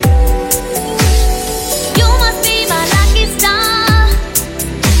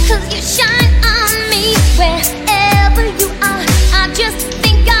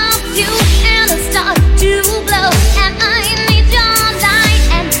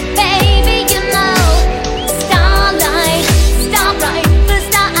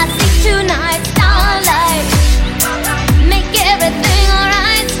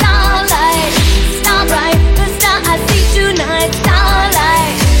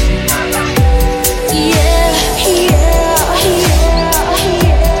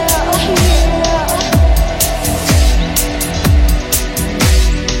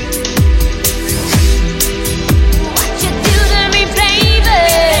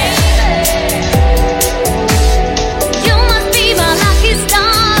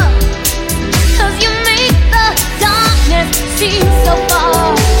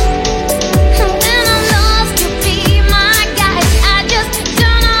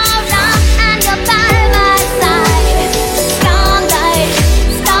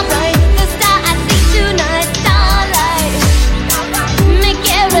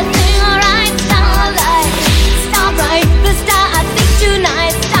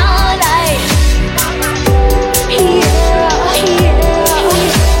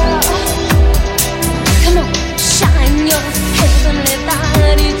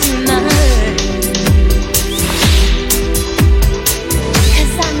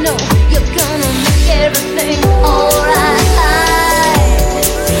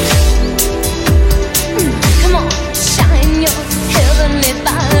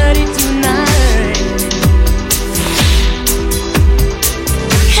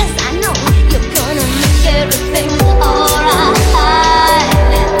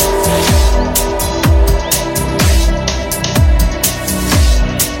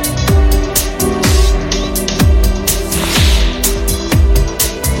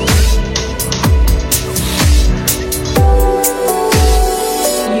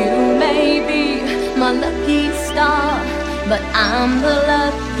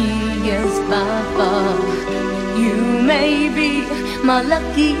my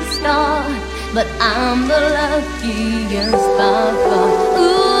lucky star, but I'm the luckiest by far.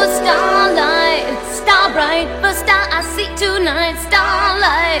 Ooh, starlight, star bright, first star I see tonight.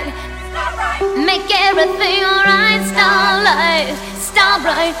 Starlight, make everything alright. Starlight, star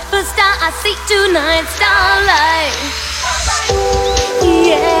bright, first star I see tonight. Starlight,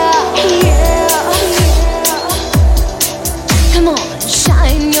 yeah, yeah, yeah. Come on,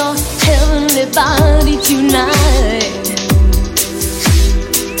 shine your heavenly body tonight.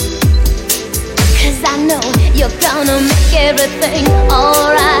 I know you're gonna make everything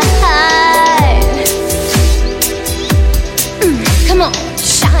alright. Come on,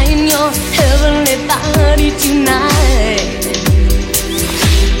 shine your heavenly body tonight.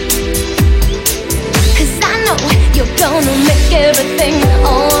 'Cause I know you're gonna make everything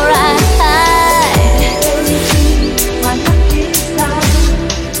alright. My lucky star,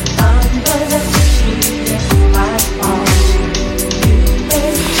 I'm the luckiest by far. You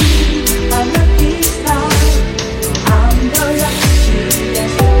may be my lucky star, I'm the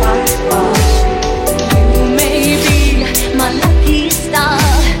luckiest by far. You may be my lucky star,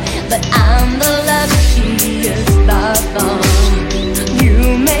 but I'm the luckiest by far. You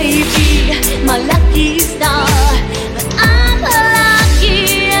may be my lucky star, but I'm the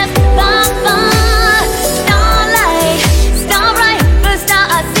luckiest by far. Starlight, starbright, first star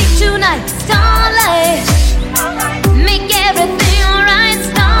I see tonight. Starlight, make everything alright.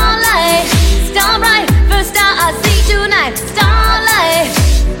 Starlight, starbright, first star I see tonight. Starlight,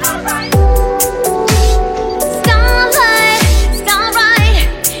 starlight, starbright,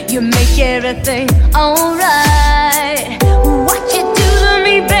 you make everything alright. What you do to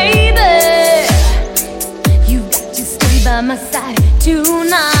me, baby? You got to stay by my side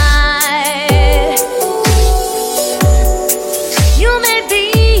tonight. You may be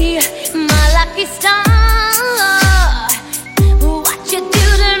my lucky star. What you do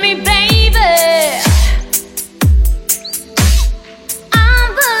to me, baby? I'm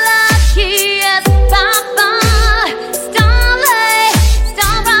the luckiest by far. Starlight,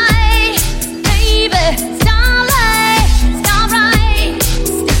 starbright, baby. Starlight, starbright,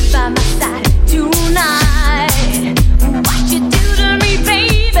 stay by my side tonight. What you do to me,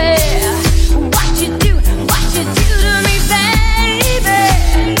 baby? What you do to me, baby?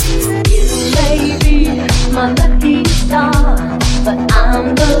 You may be my lucky star, but I'm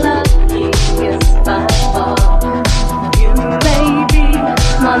the luckiest by far. You may be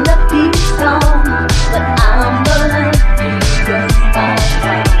my lucky star, but I'm the luckiest by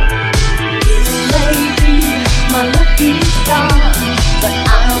far. You may be my lucky star, but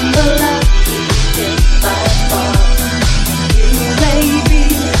I'm the luckiest by far. You may be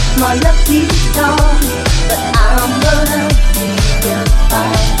my lucky star, but I'm the luckiest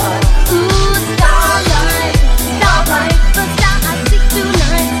by far. Ooh, starlight, starlight, the star I see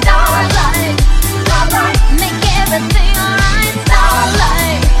tonight. Starlight, starlight, make everything alright.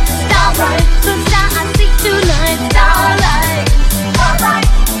 Starlight, starlight, the star I see tonight. Starlight, starlight,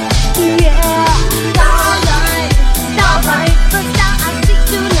 yeah. Starlight, starlight, the star I see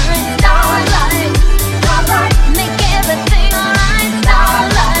tonight. Starlight, starlight, make everything alright.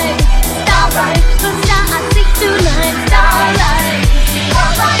 Starlight, starlight, the star I see tonight. Starlight,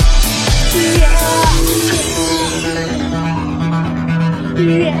 starlight, yeah.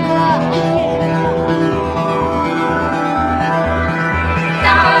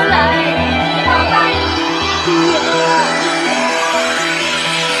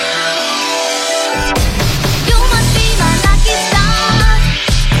 You must be my lucky star.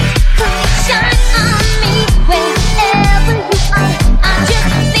 Shine on me wherever you are. I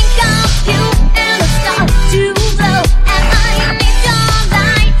just think of you and the stars to blow. And I need your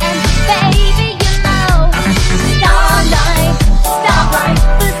light, and baby, you know. Starlight, starlight,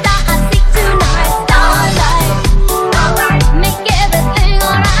 the star I see tonight.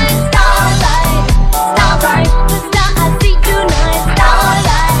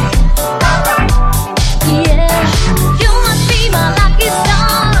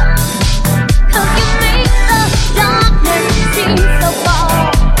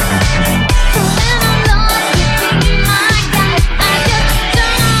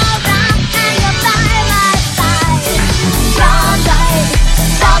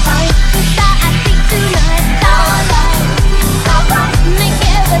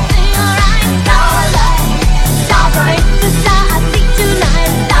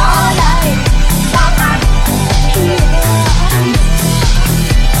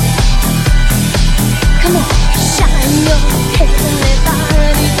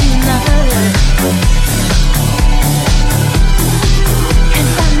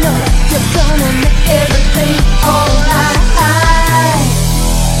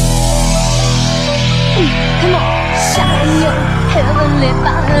 your heavenly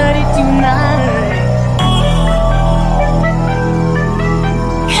body tonight.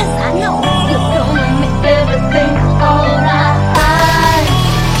 'Cause I know you're gonna make everything alright.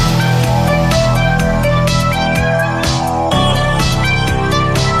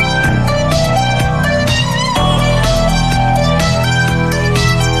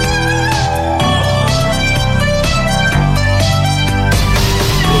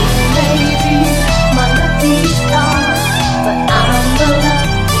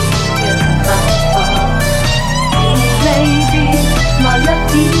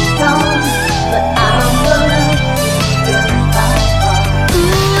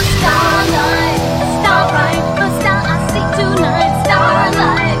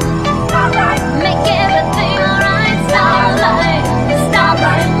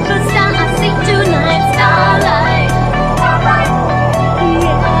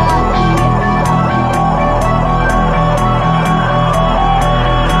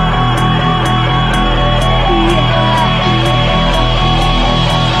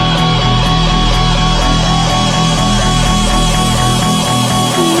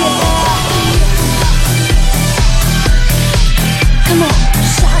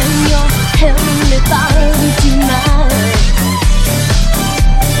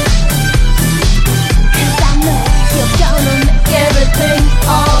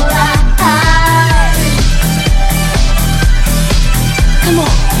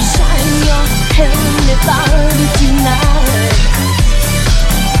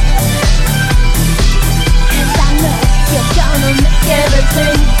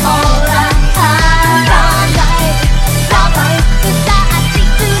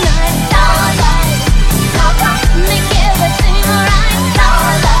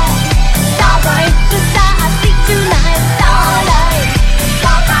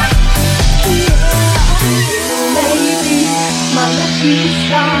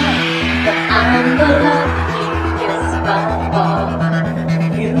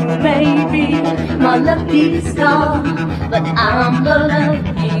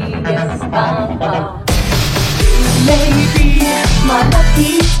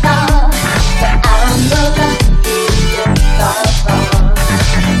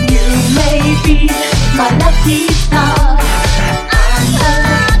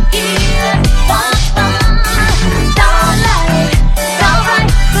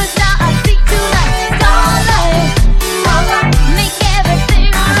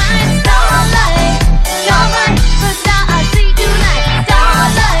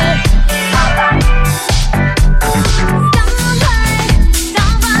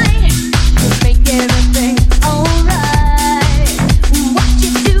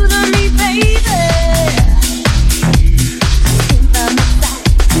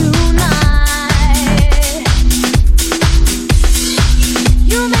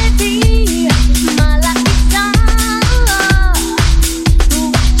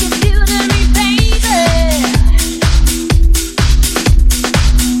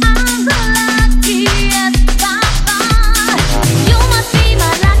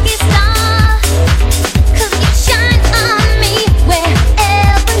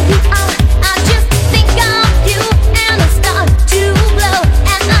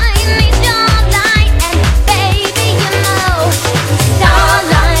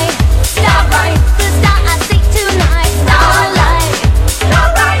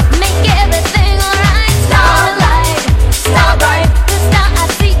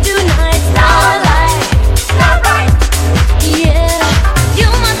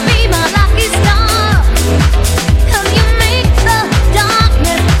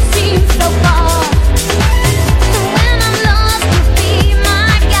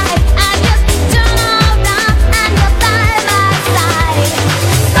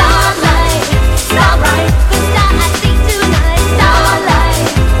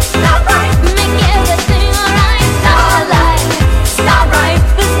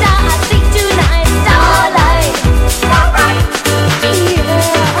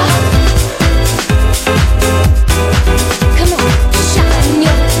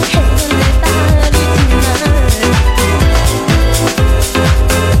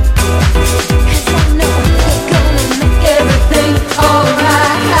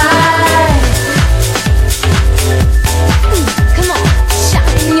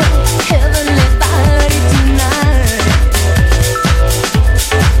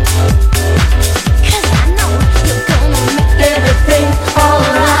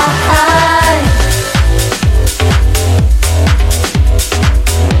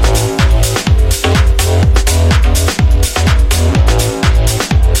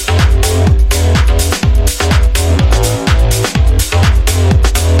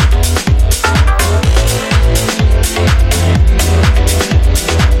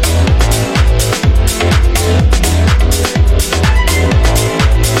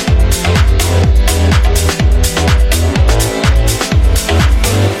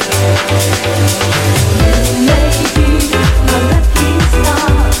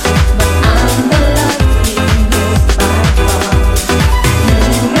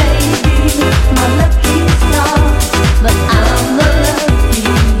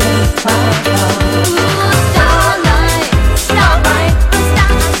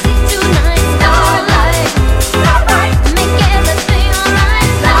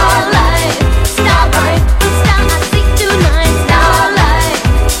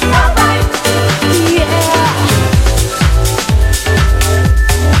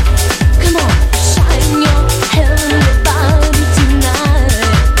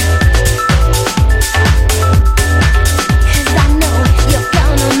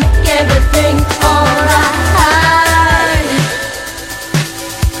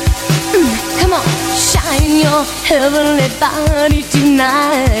 heavenly body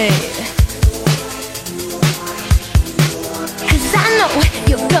tonight. 'Cause I know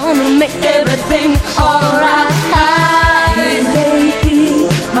you're gonna make everything alright. Baby,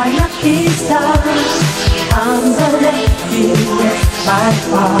 my lucky star, I'm the luckiest by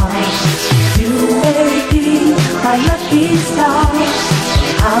far. You may be my lucky star,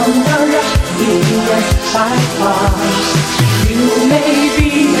 I'm the luckiest by far. You may be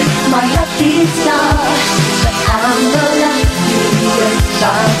my lucky star, but I'm the luckiest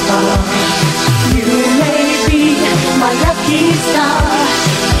by far. You may be my lucky star,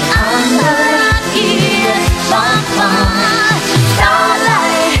 I'm the luckiest by far.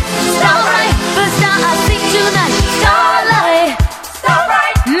 Starlight, starlight, first star I see tonight. Starlight,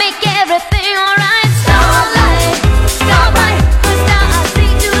 starlight, make everything alright. Starlight, starlight, first star I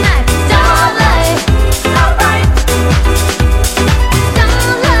see tonight. Starlight, starlight,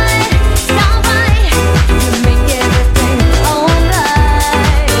 starlight, starlight, you make everything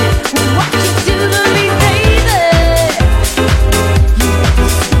alright.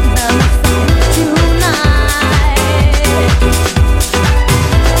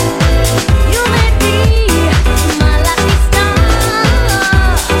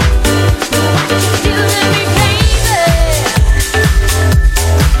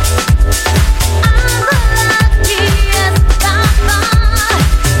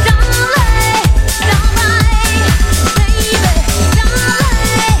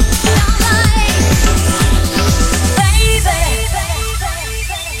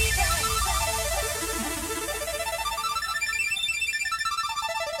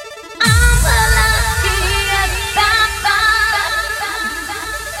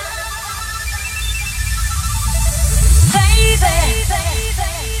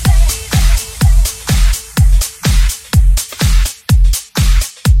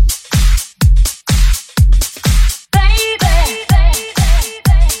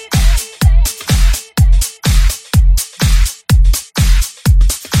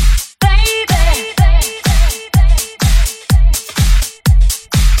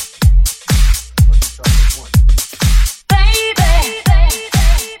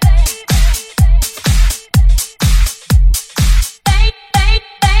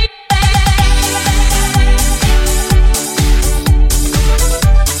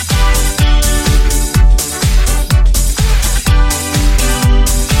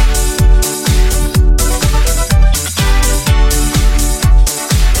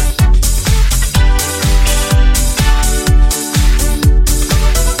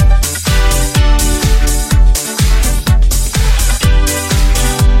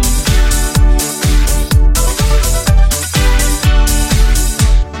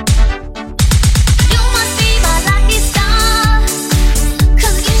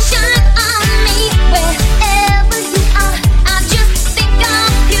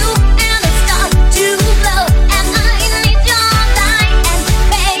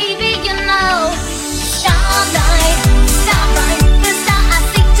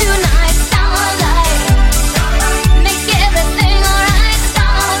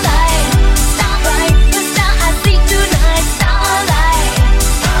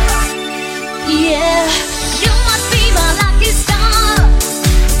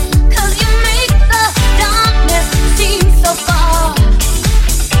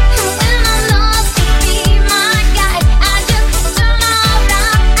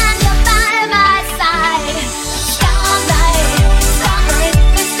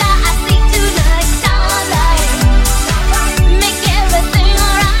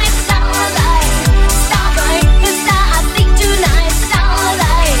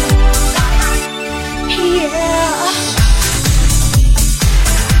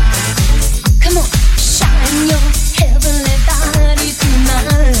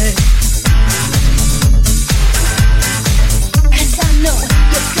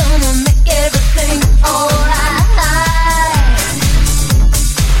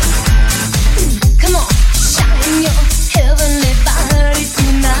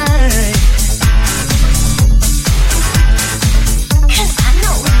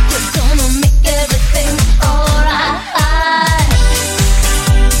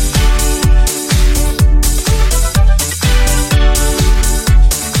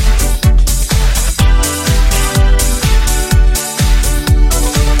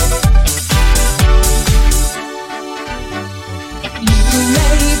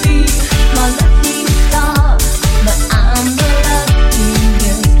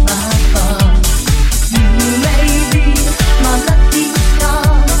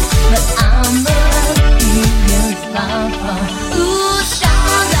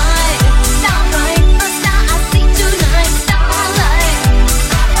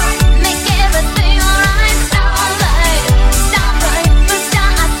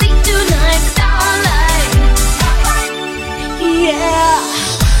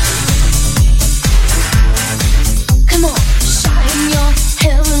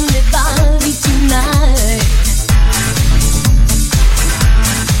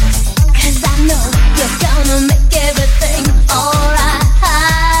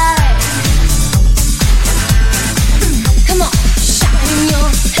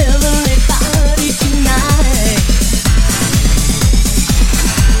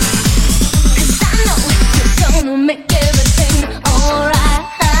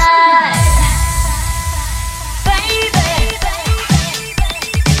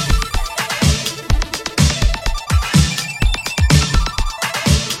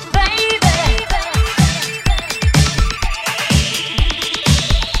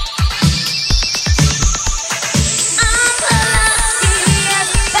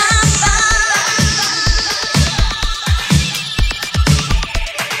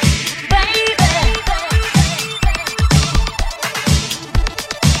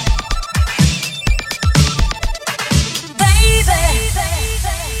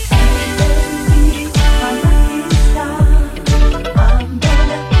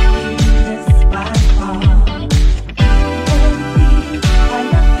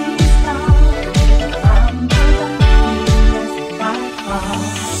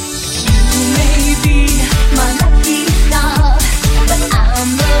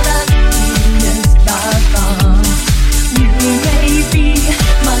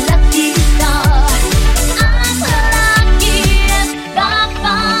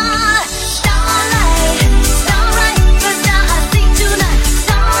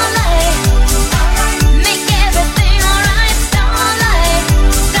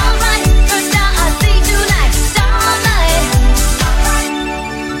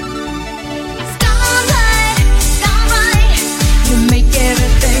 Starlight,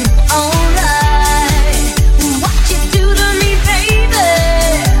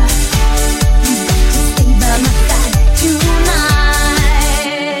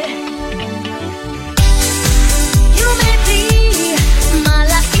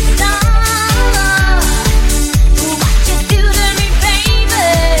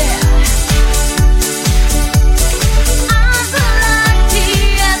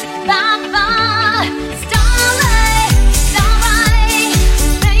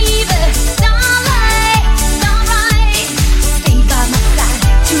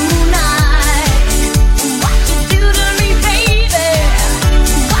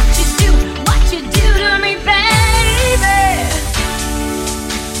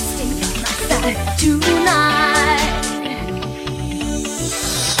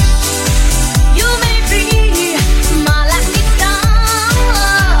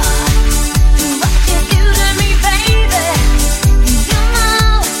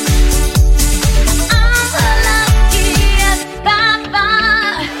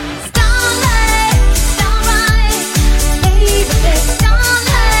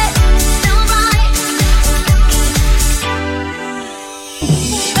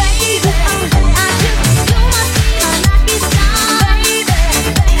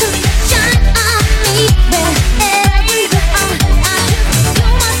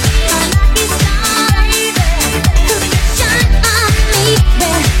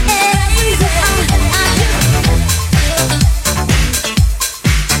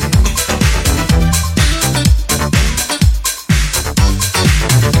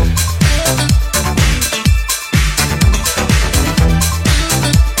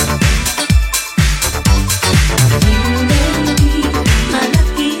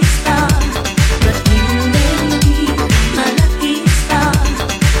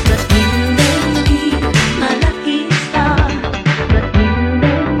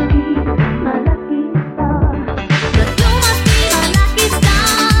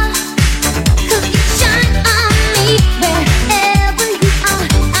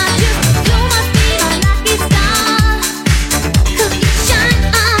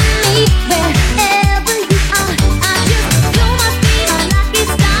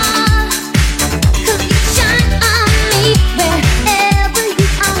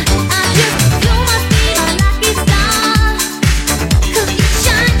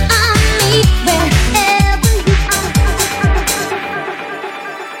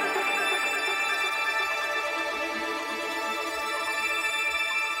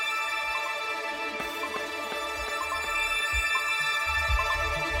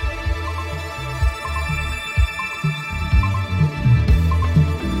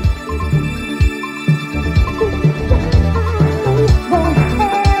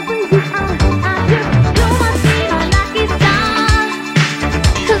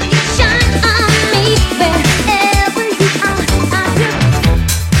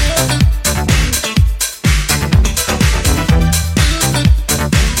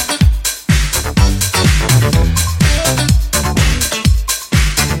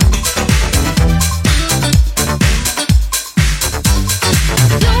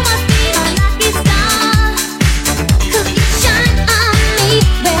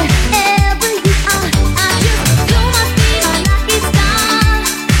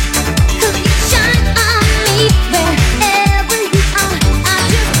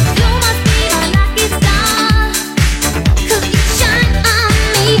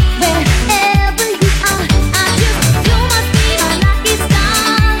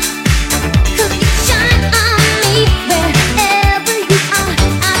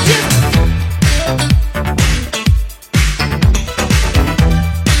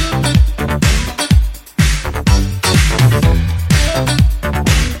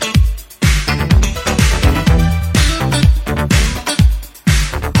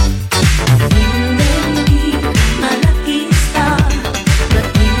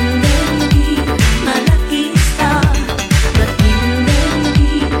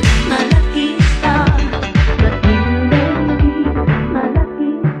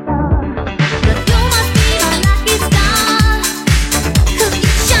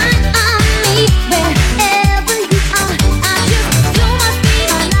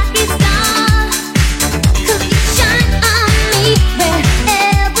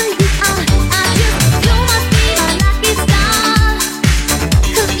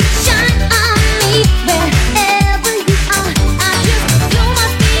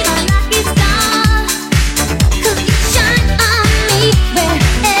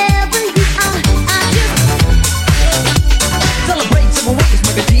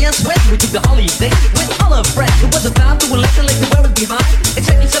 the holiday with all her friends. It was a time to elect like the world behind. It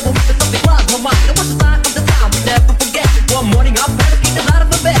took me several weeks, something crossed my mind. It was a sign of the time we never forget. One morning our parents kicked us out of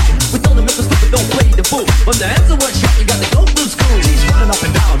the bed. We told them it was stupid, don't play the fool. But the answer was shut, you got to go to school. She's running up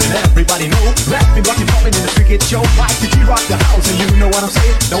and down and everybody know. Rapping, rocking, popping in the street kid show. Mike, did you rock the house and you know what I'm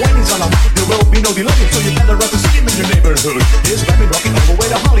saying? Now when he's on a mic, there will be no delay. So you better run to see him in your neighborhood. He's rapping, rocking all the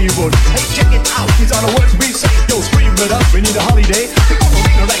way to Hollywood. Hey, check it out, these are the words we say. Yo, scream with us, we need a holiday. We're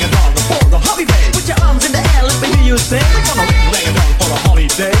gonna ring a dong for the holiday. Put your arms in the air, let me hear you say. We're gonna ring a dong for the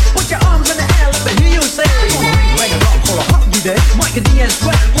holiday. Put your arms in the air, let me hear you say. We're gonna ring a dong for a holiday. Mike and D and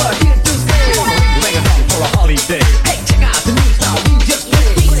Svejda, we're here to stay. We're gonna ring a dong for a holiday. Hey, check out the new style we just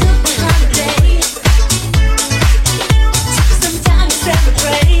played. We took a holiday, took some time to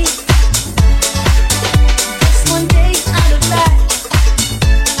celebrate. Just one day out of life.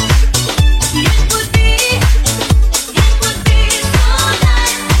 It would be so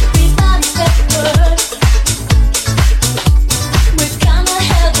nice. Everybody spread the word. We're gonna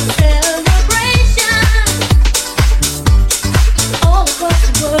have a celebration all across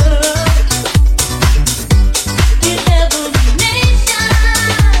the world. With every nation,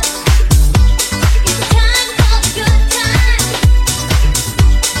 it's time for the good time.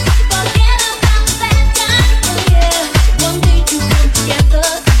 Forget about the bad times. Oh yeah, one day to come together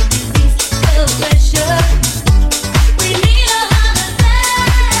to release the pressure. We need a holiday.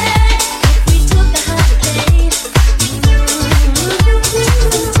 If we took a holiday,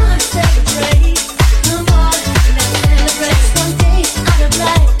 some time to celebrate. Come on, let's celebrate. One day out of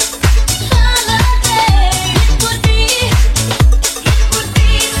life. Holiday. It would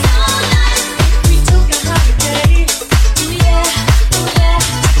be so nice if we took a holiday. Oh yeah,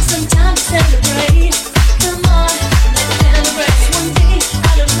 some time to celebrate. Come on, let's celebrate. One day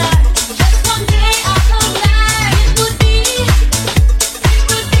out of life, just one day out of life. It would be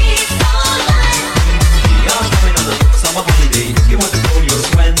so nice. We are going on a summer holiday. You want to go, you'll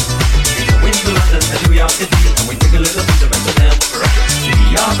swim. We go into London and New York City, and we take a little piece of Amsterdam.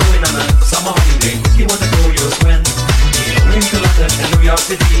 We are going on a summer holiday. You want to go, you'll swim. We go into London and New York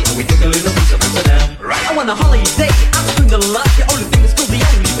City, and we take a little piece of Amsterdam. I want a holiday. I'm screwing the lot. The only thing is still the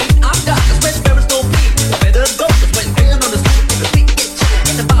only thing I've got. That's when Paris don't be. I better go. That's when hanging on the street, the street get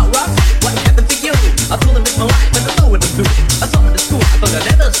chilled. It's about rocks. What happened to you? I told him it's my life, and I know what to do. I saw it in school. I thought I'd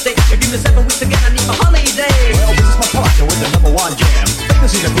never stay. Give me 7 weeks again. I need my holiday. Well, this is my partner with the #1 jam.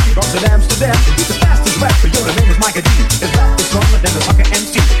 Famous in the movie Bronx in Amsterdam. He's the fastest rapper, yo, the name is Mike D. His rap is stronger than the soccer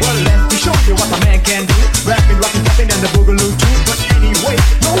MC. Well, let me show you what my man can do. Rapping, rocking, popping, and the boogaloo too. But anyway,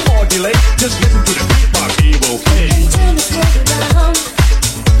 no more delay. Just listen to the beatbox he will play. Turn this world around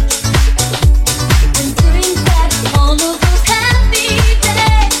and bring back all of those happy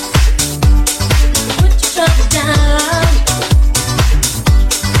days. Put your troubles down.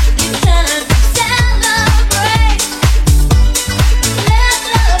 It's time to celebrate. Let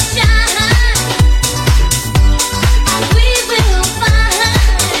love shine, and we will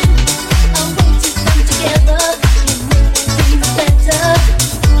find a way to come together and make things better.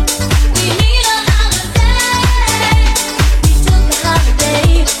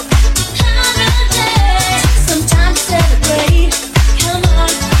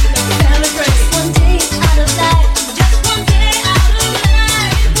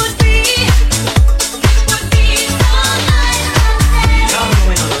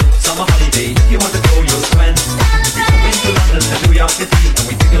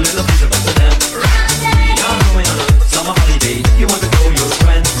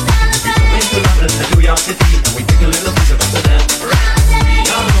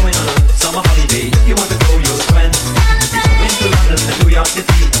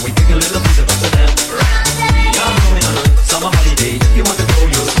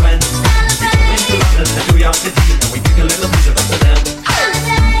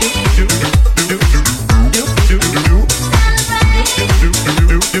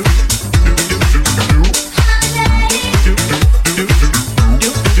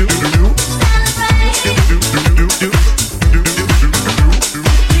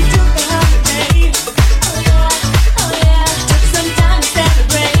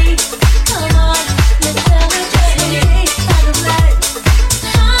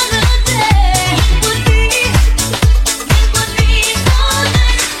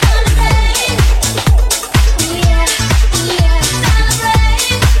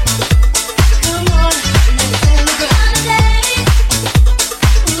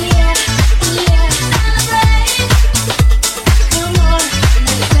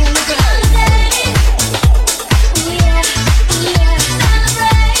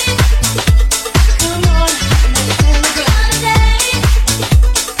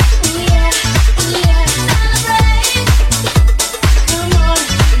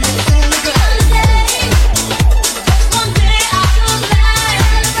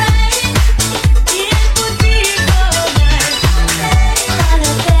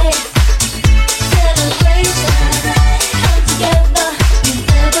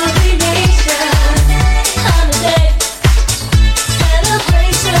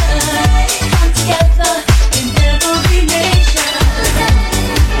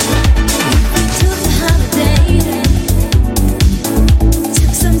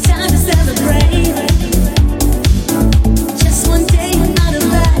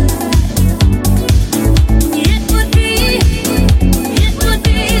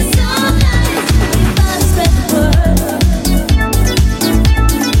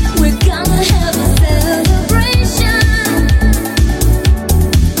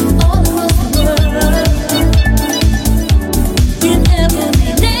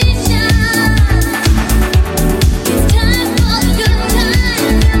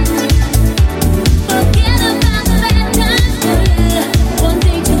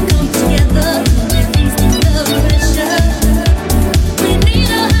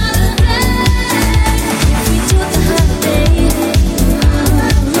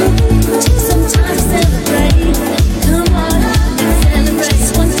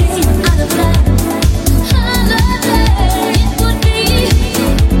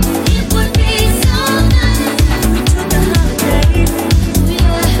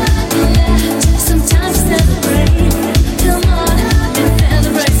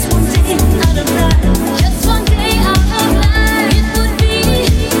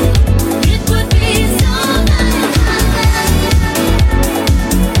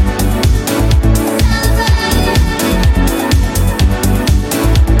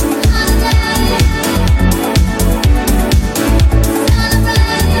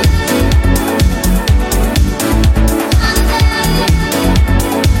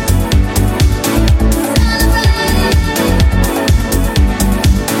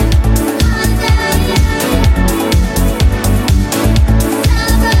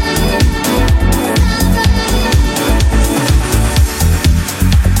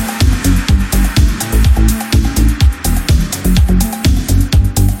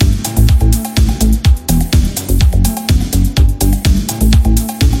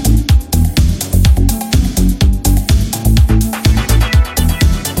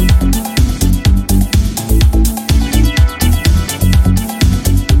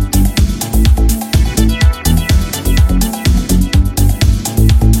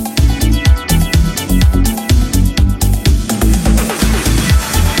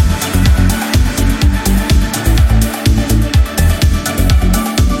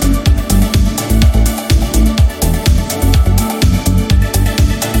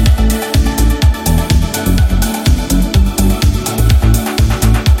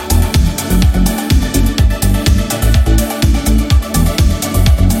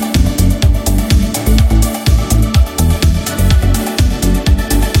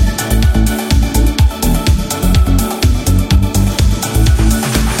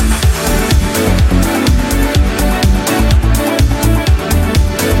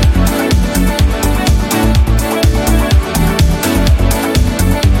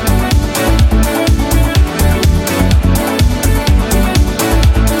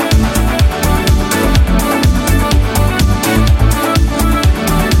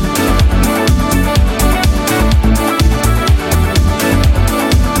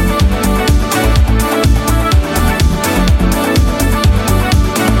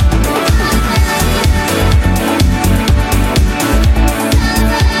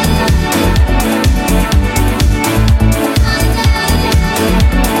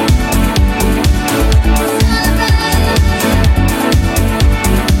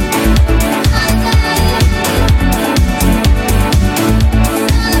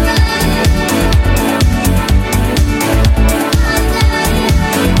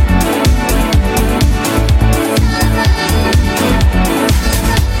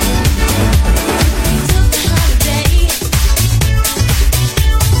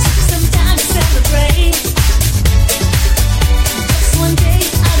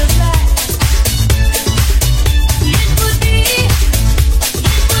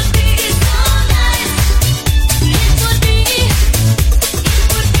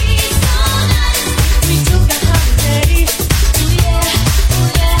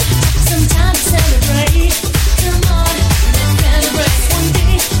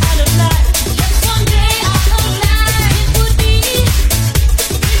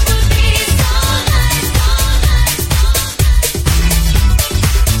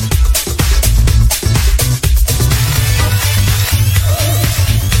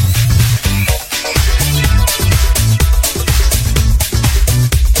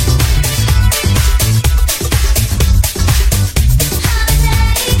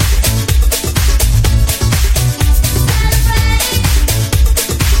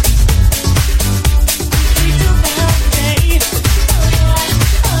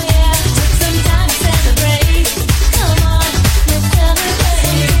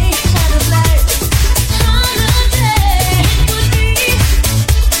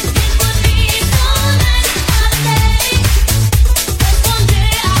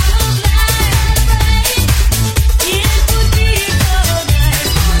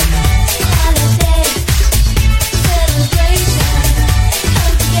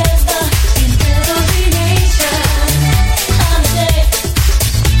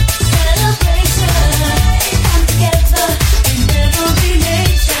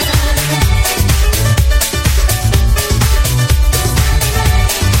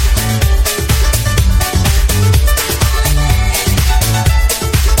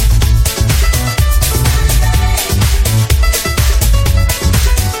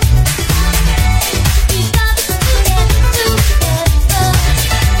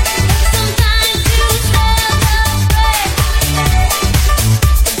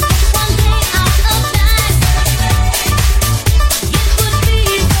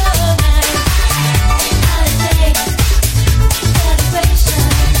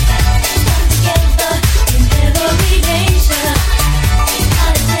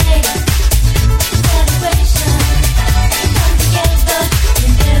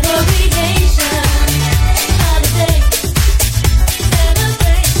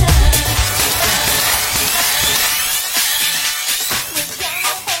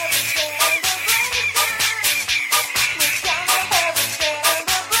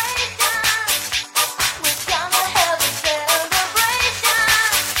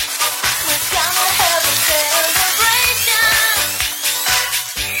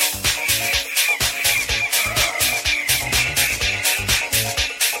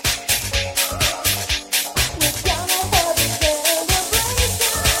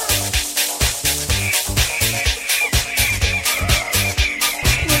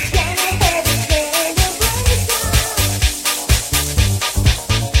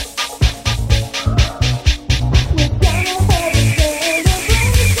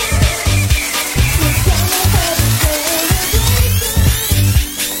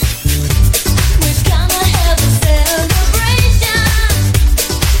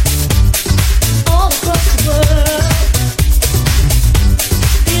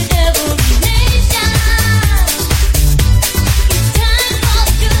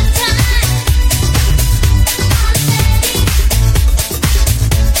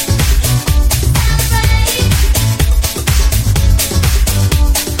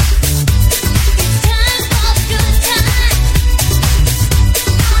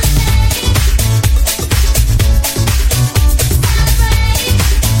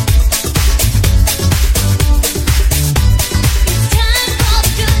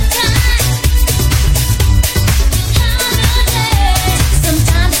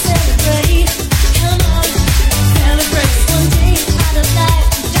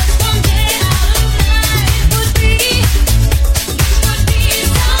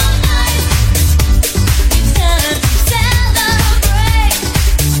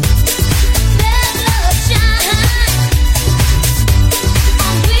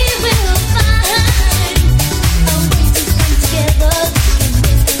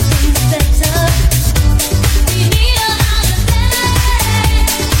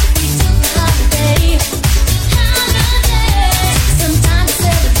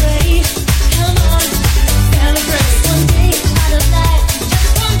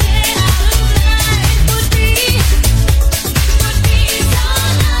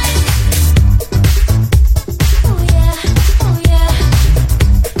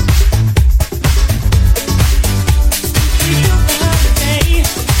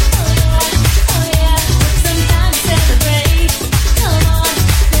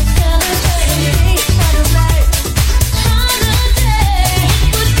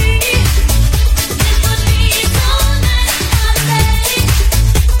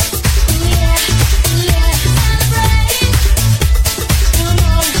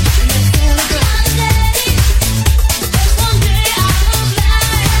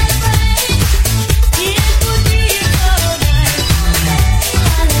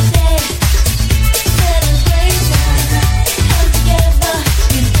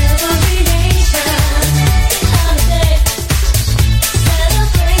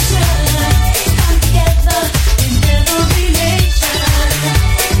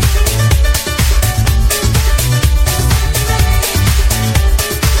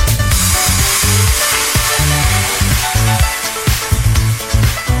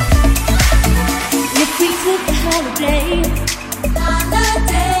 holiday.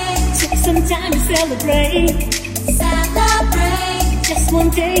 Took some time to celebrate. Just one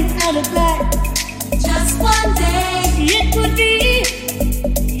day out of life. Just one day. It would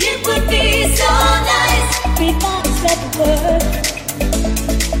be so nice. We thought to spread the word.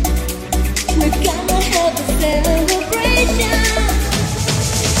 We're gonna have a celebration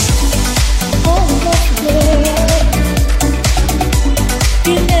all across the world.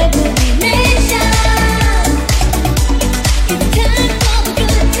 In every nation. It's time for the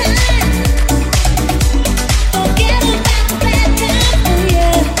good time. Forget about the bad times. Oh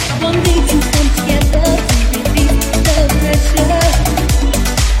yeah, one day to come together to release the pressure.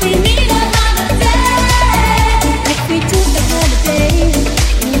 We need a holiday, like we took a holiday.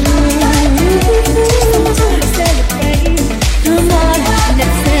 Some time to celebrate. Come on,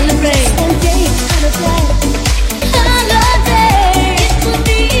 let's celebrate. One day out of life. Holiday.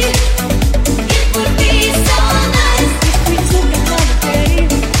 It would be so nice if we took a holiday.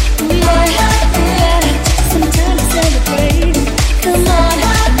 Yeah, some time to celebrate. Come on,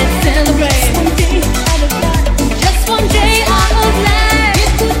 let's celebrate. One day out of life. Just one day out of life.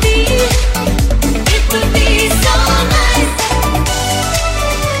 It would be so nice.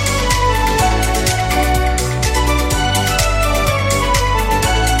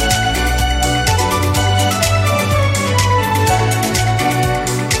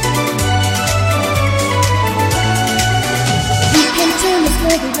 We can turn this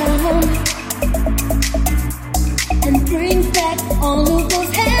world around and bring back all of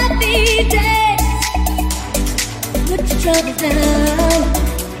those happy days. Put your troubles down.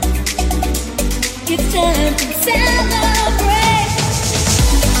 It's time to celebrate.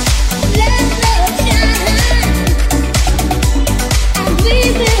 Let love shine, and we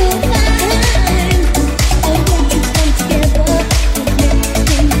will find a way to come together and make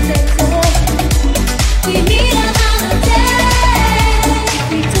things better. We need a holiday.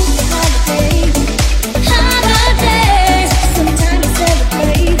 We took a holiday. Holiday. Some time to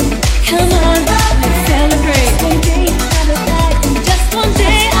celebrate. Come on, let's celebrate. One day out of life. Just one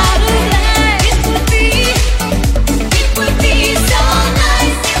day out of life. It would be so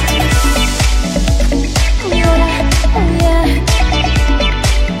nice. Oh yeah, oh yeah.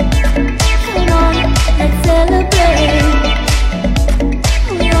 Come on, let's celebrate.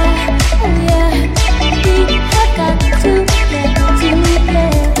 Oh yeah, oh yeah. We have got to get together.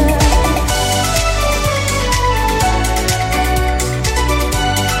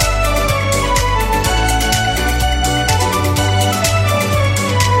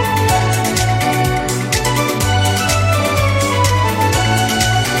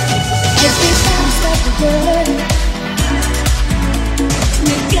 Every time we start the word,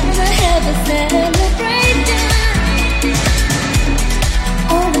 we're gonna have a celebration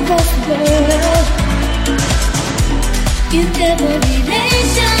all across the world. In every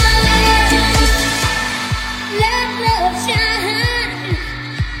nation, let love shine,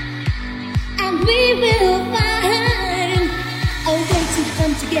 and we will find a way to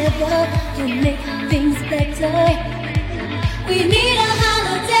come together and make things better. We need a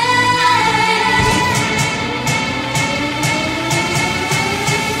holiday.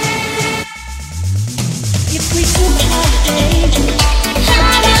 If we took a holiday,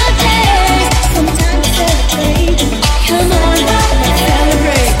 some time to celebrate. Come on, let's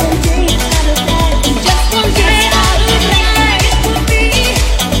celebrate. One day out of life, just one day out of life.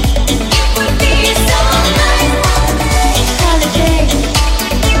 It would be so nice. Holiday,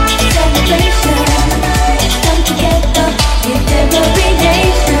 celebration, come together in every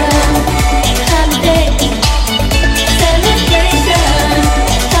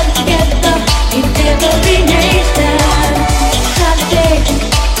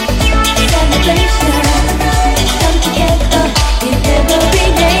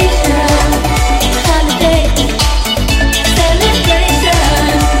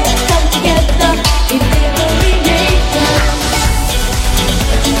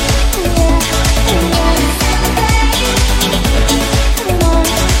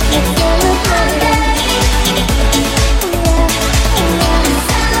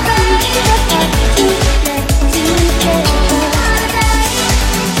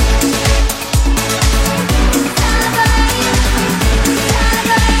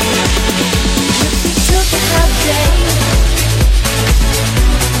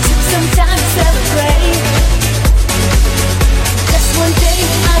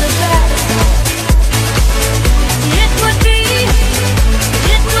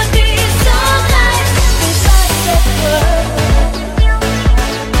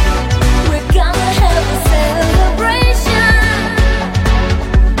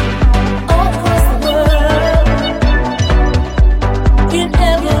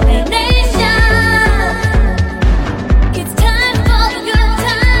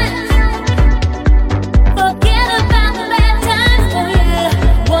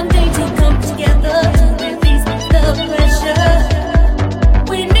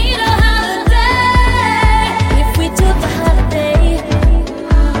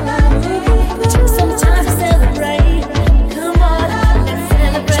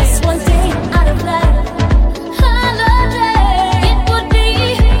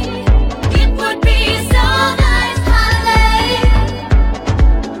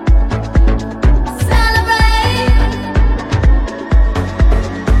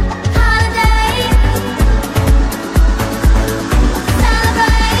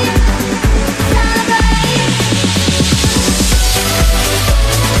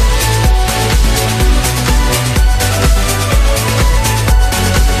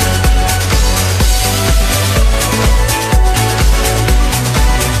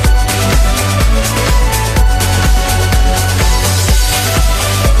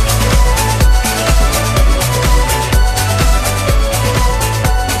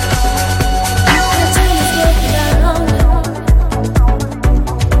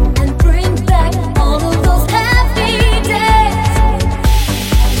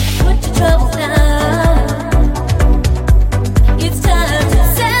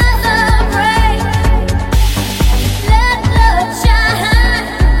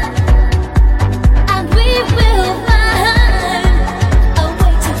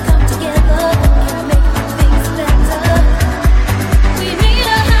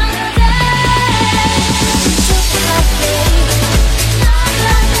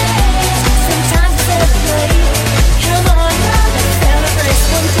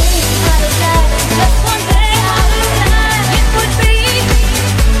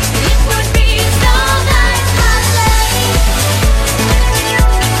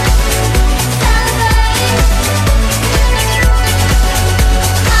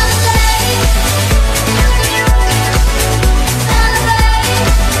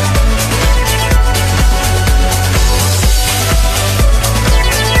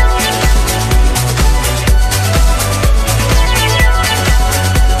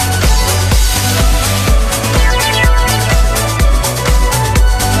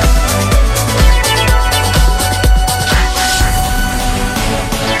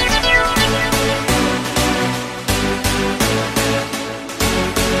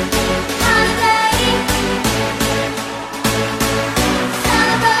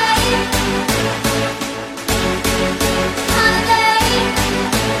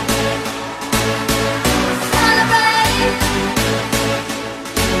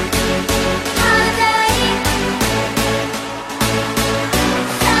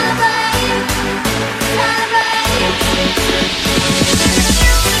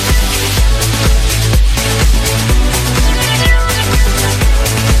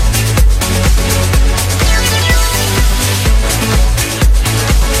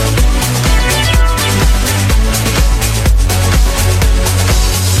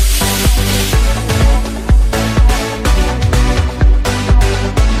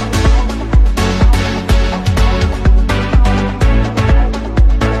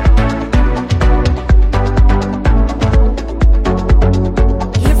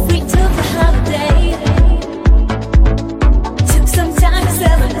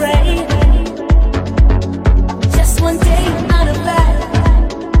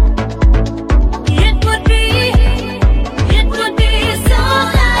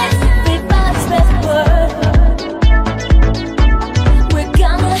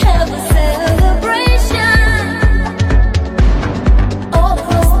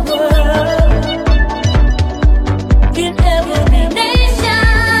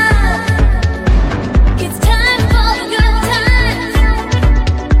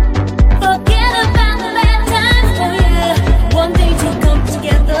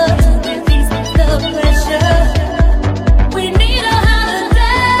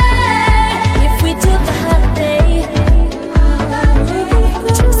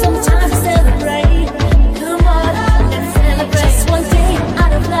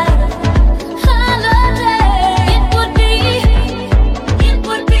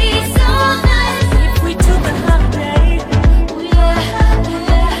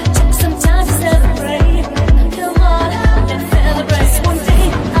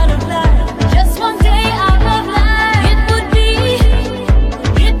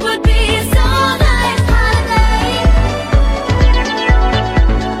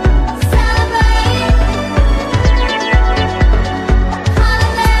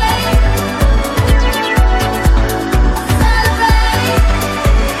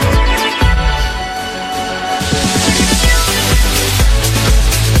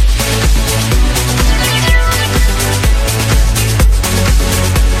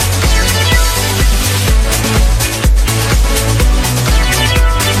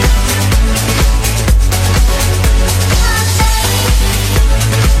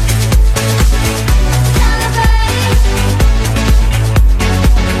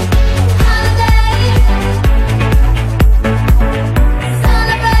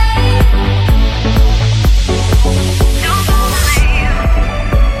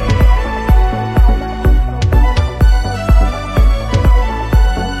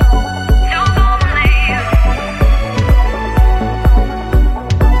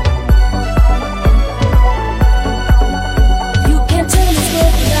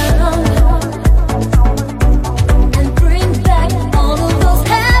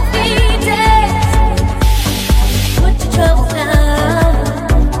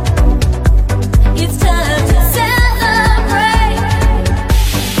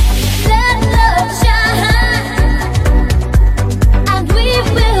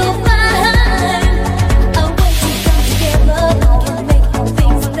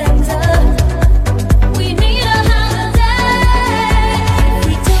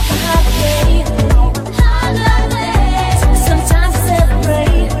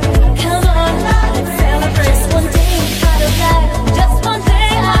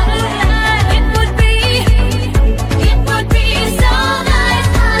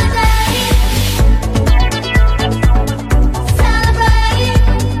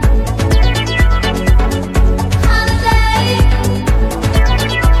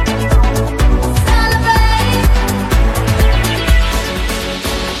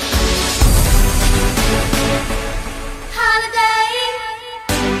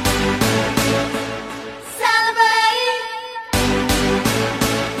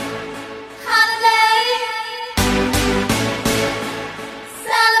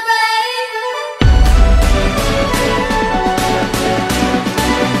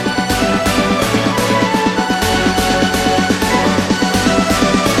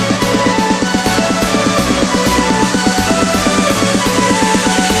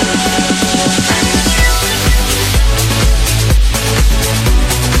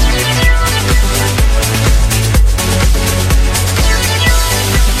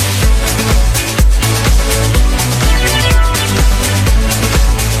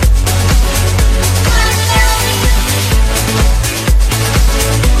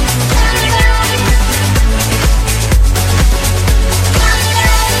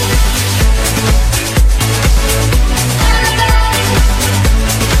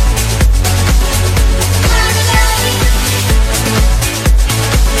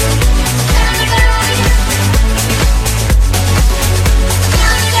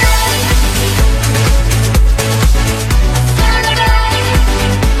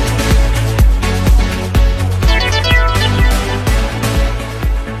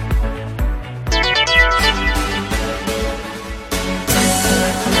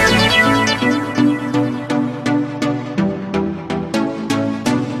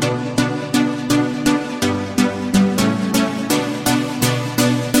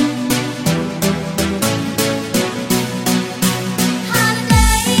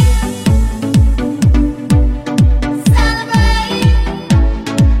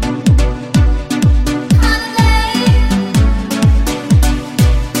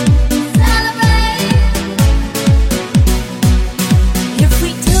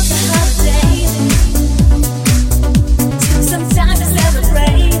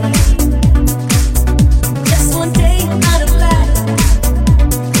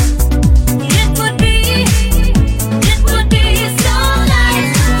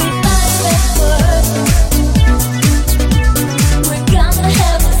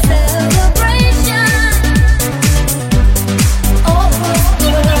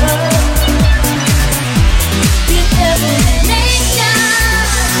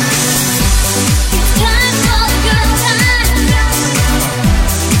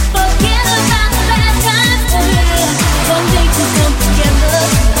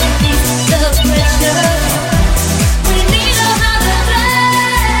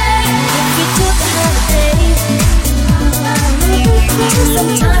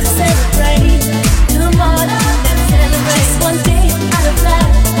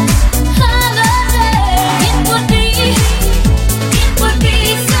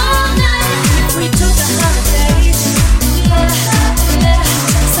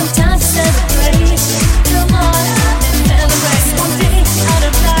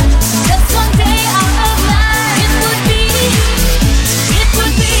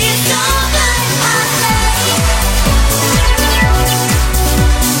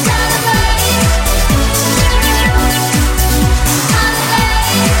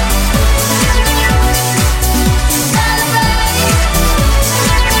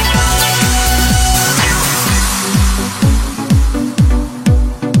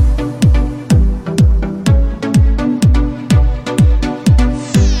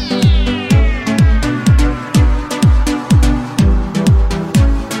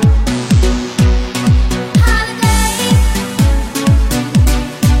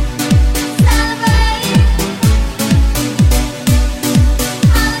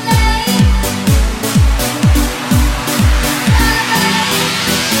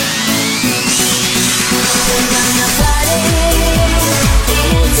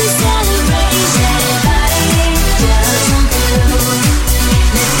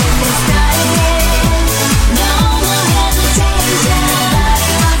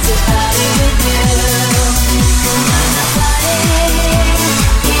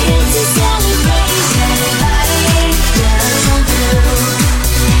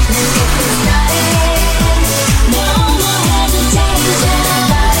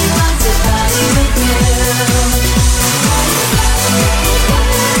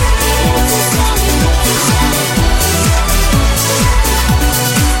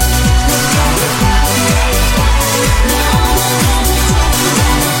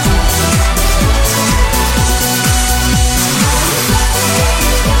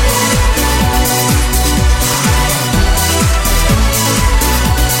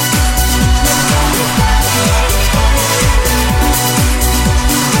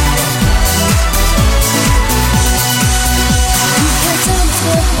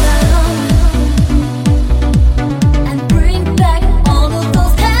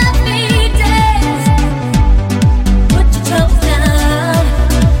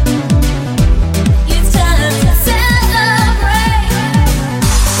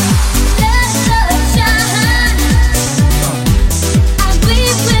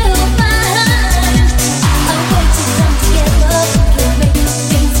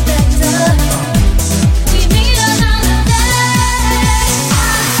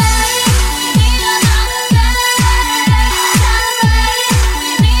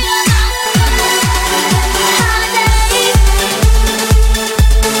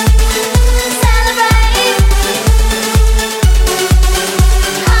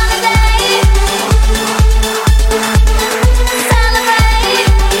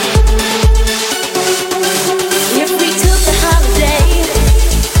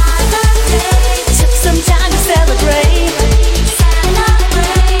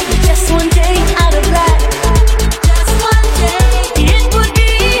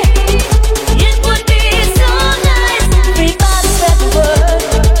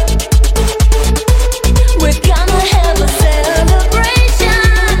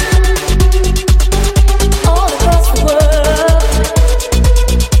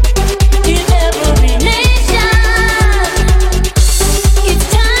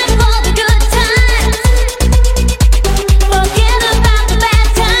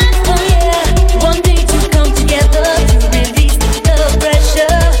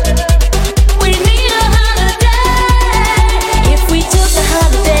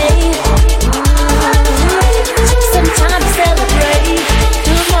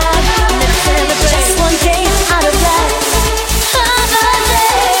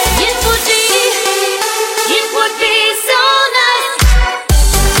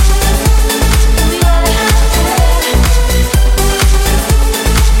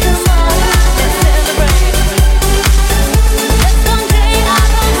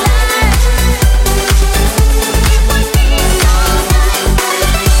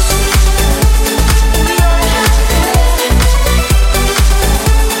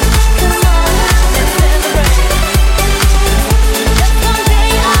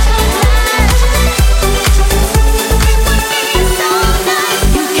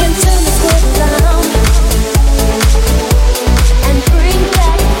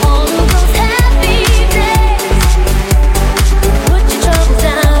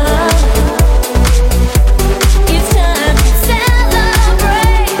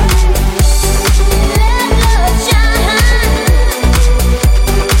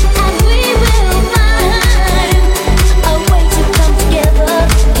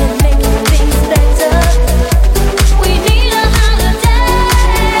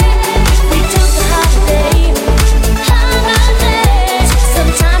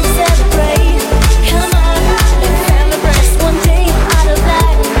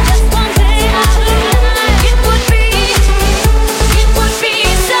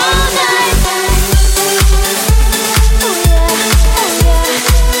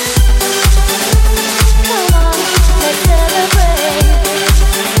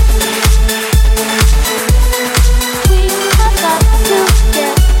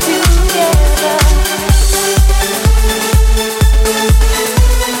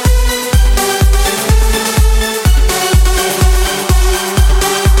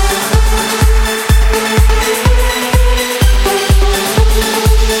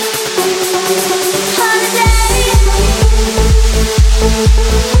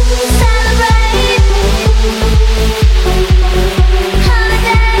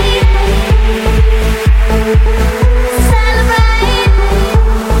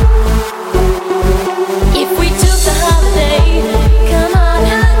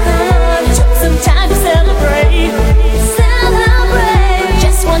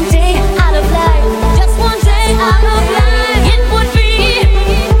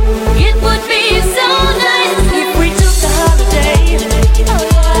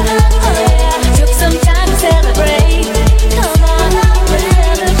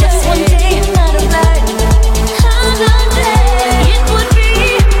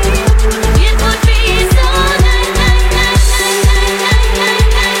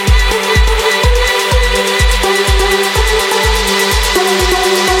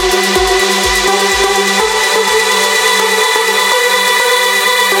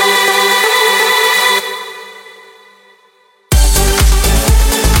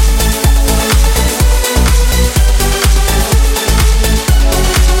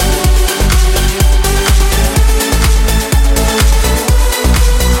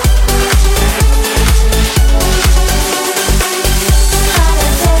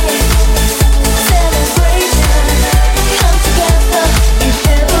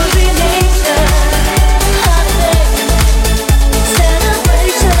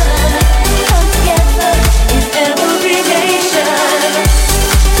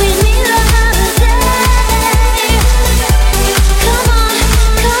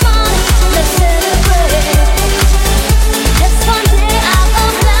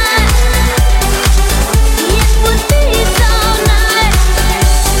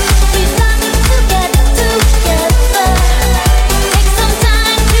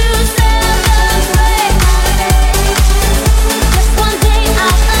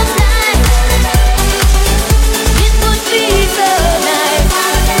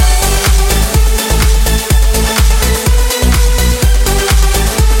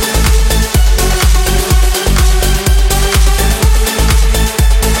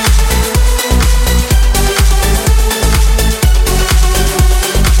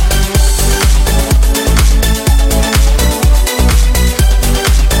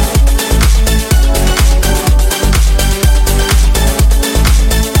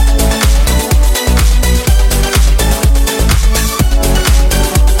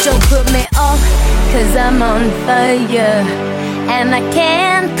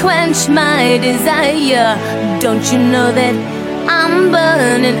quench my desire. Don't you know that I'm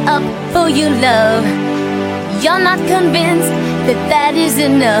burning up for your love? You're not convinced that that is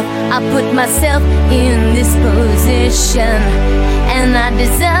enough. I put myself in this position, and I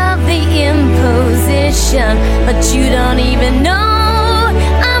deserve the imposition, but you don't even know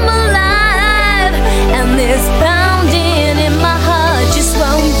I'm alive. And this pounding in my heart just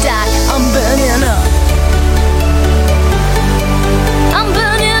won't die. I'm burning up. I'm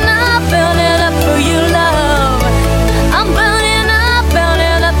burning up for your love. I'm burning up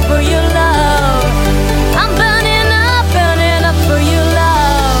for your love. I'm burning up for your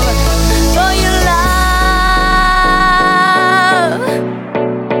love, for your love.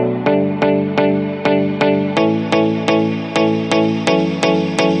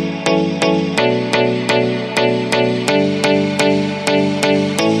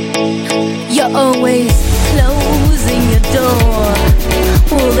 You're always closing your door.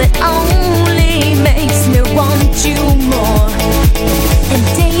 Well, that only makes me want you more. And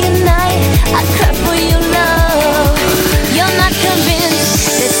day and night I cry for your love. You're not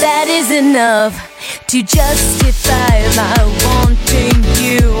convinced that that is enough to justify my wanting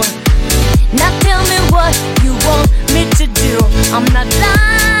you. Now tell me what you want me to do. I'm not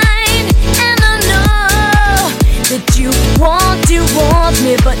blind and I know that you want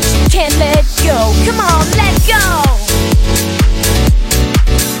me, but you can't let go. Come on, let go.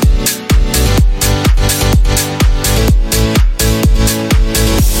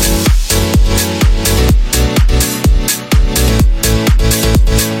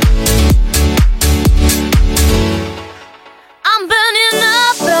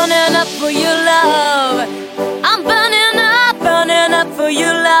 Burning up for your love. I'm burning up for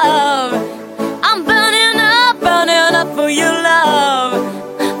your love. I'm burning up for your love,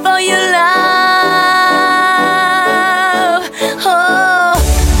 for your love. Oh,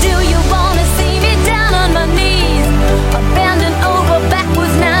 do you wanna see me down on my knees, bending over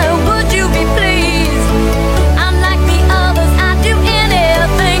backwards now? Would you be pleased? I'm like the others, I do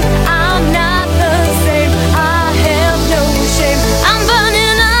anything. I'm not the same. I have no shame. I'm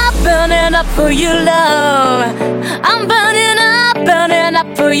burning up for your love. I'm burning up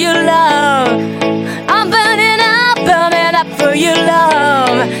for your love. I'm burning up for your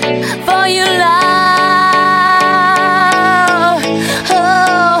love, for your love.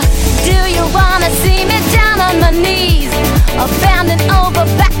 Oh, do you wanna see me down on my knees, bending over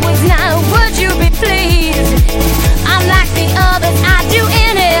backwards now? Would you be pleased? I'm like the others, I do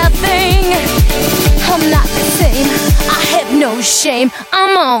anything. I'm not the same, I have no shame.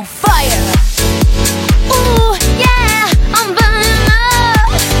 I'm on fire. Ooh, yeah, I'm burning up.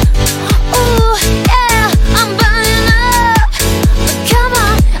 Ooh, yeah, I'm burning up. Come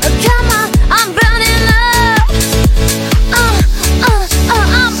on, I'm burning up.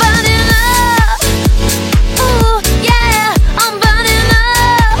 I'm burning up. Ooh, yeah, I'm burning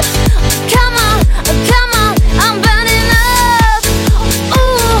up. Come on, I'm burning up.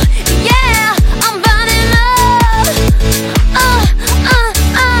 Ooh, yeah, I'm burning up.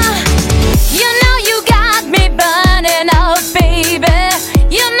 You know you got me burning.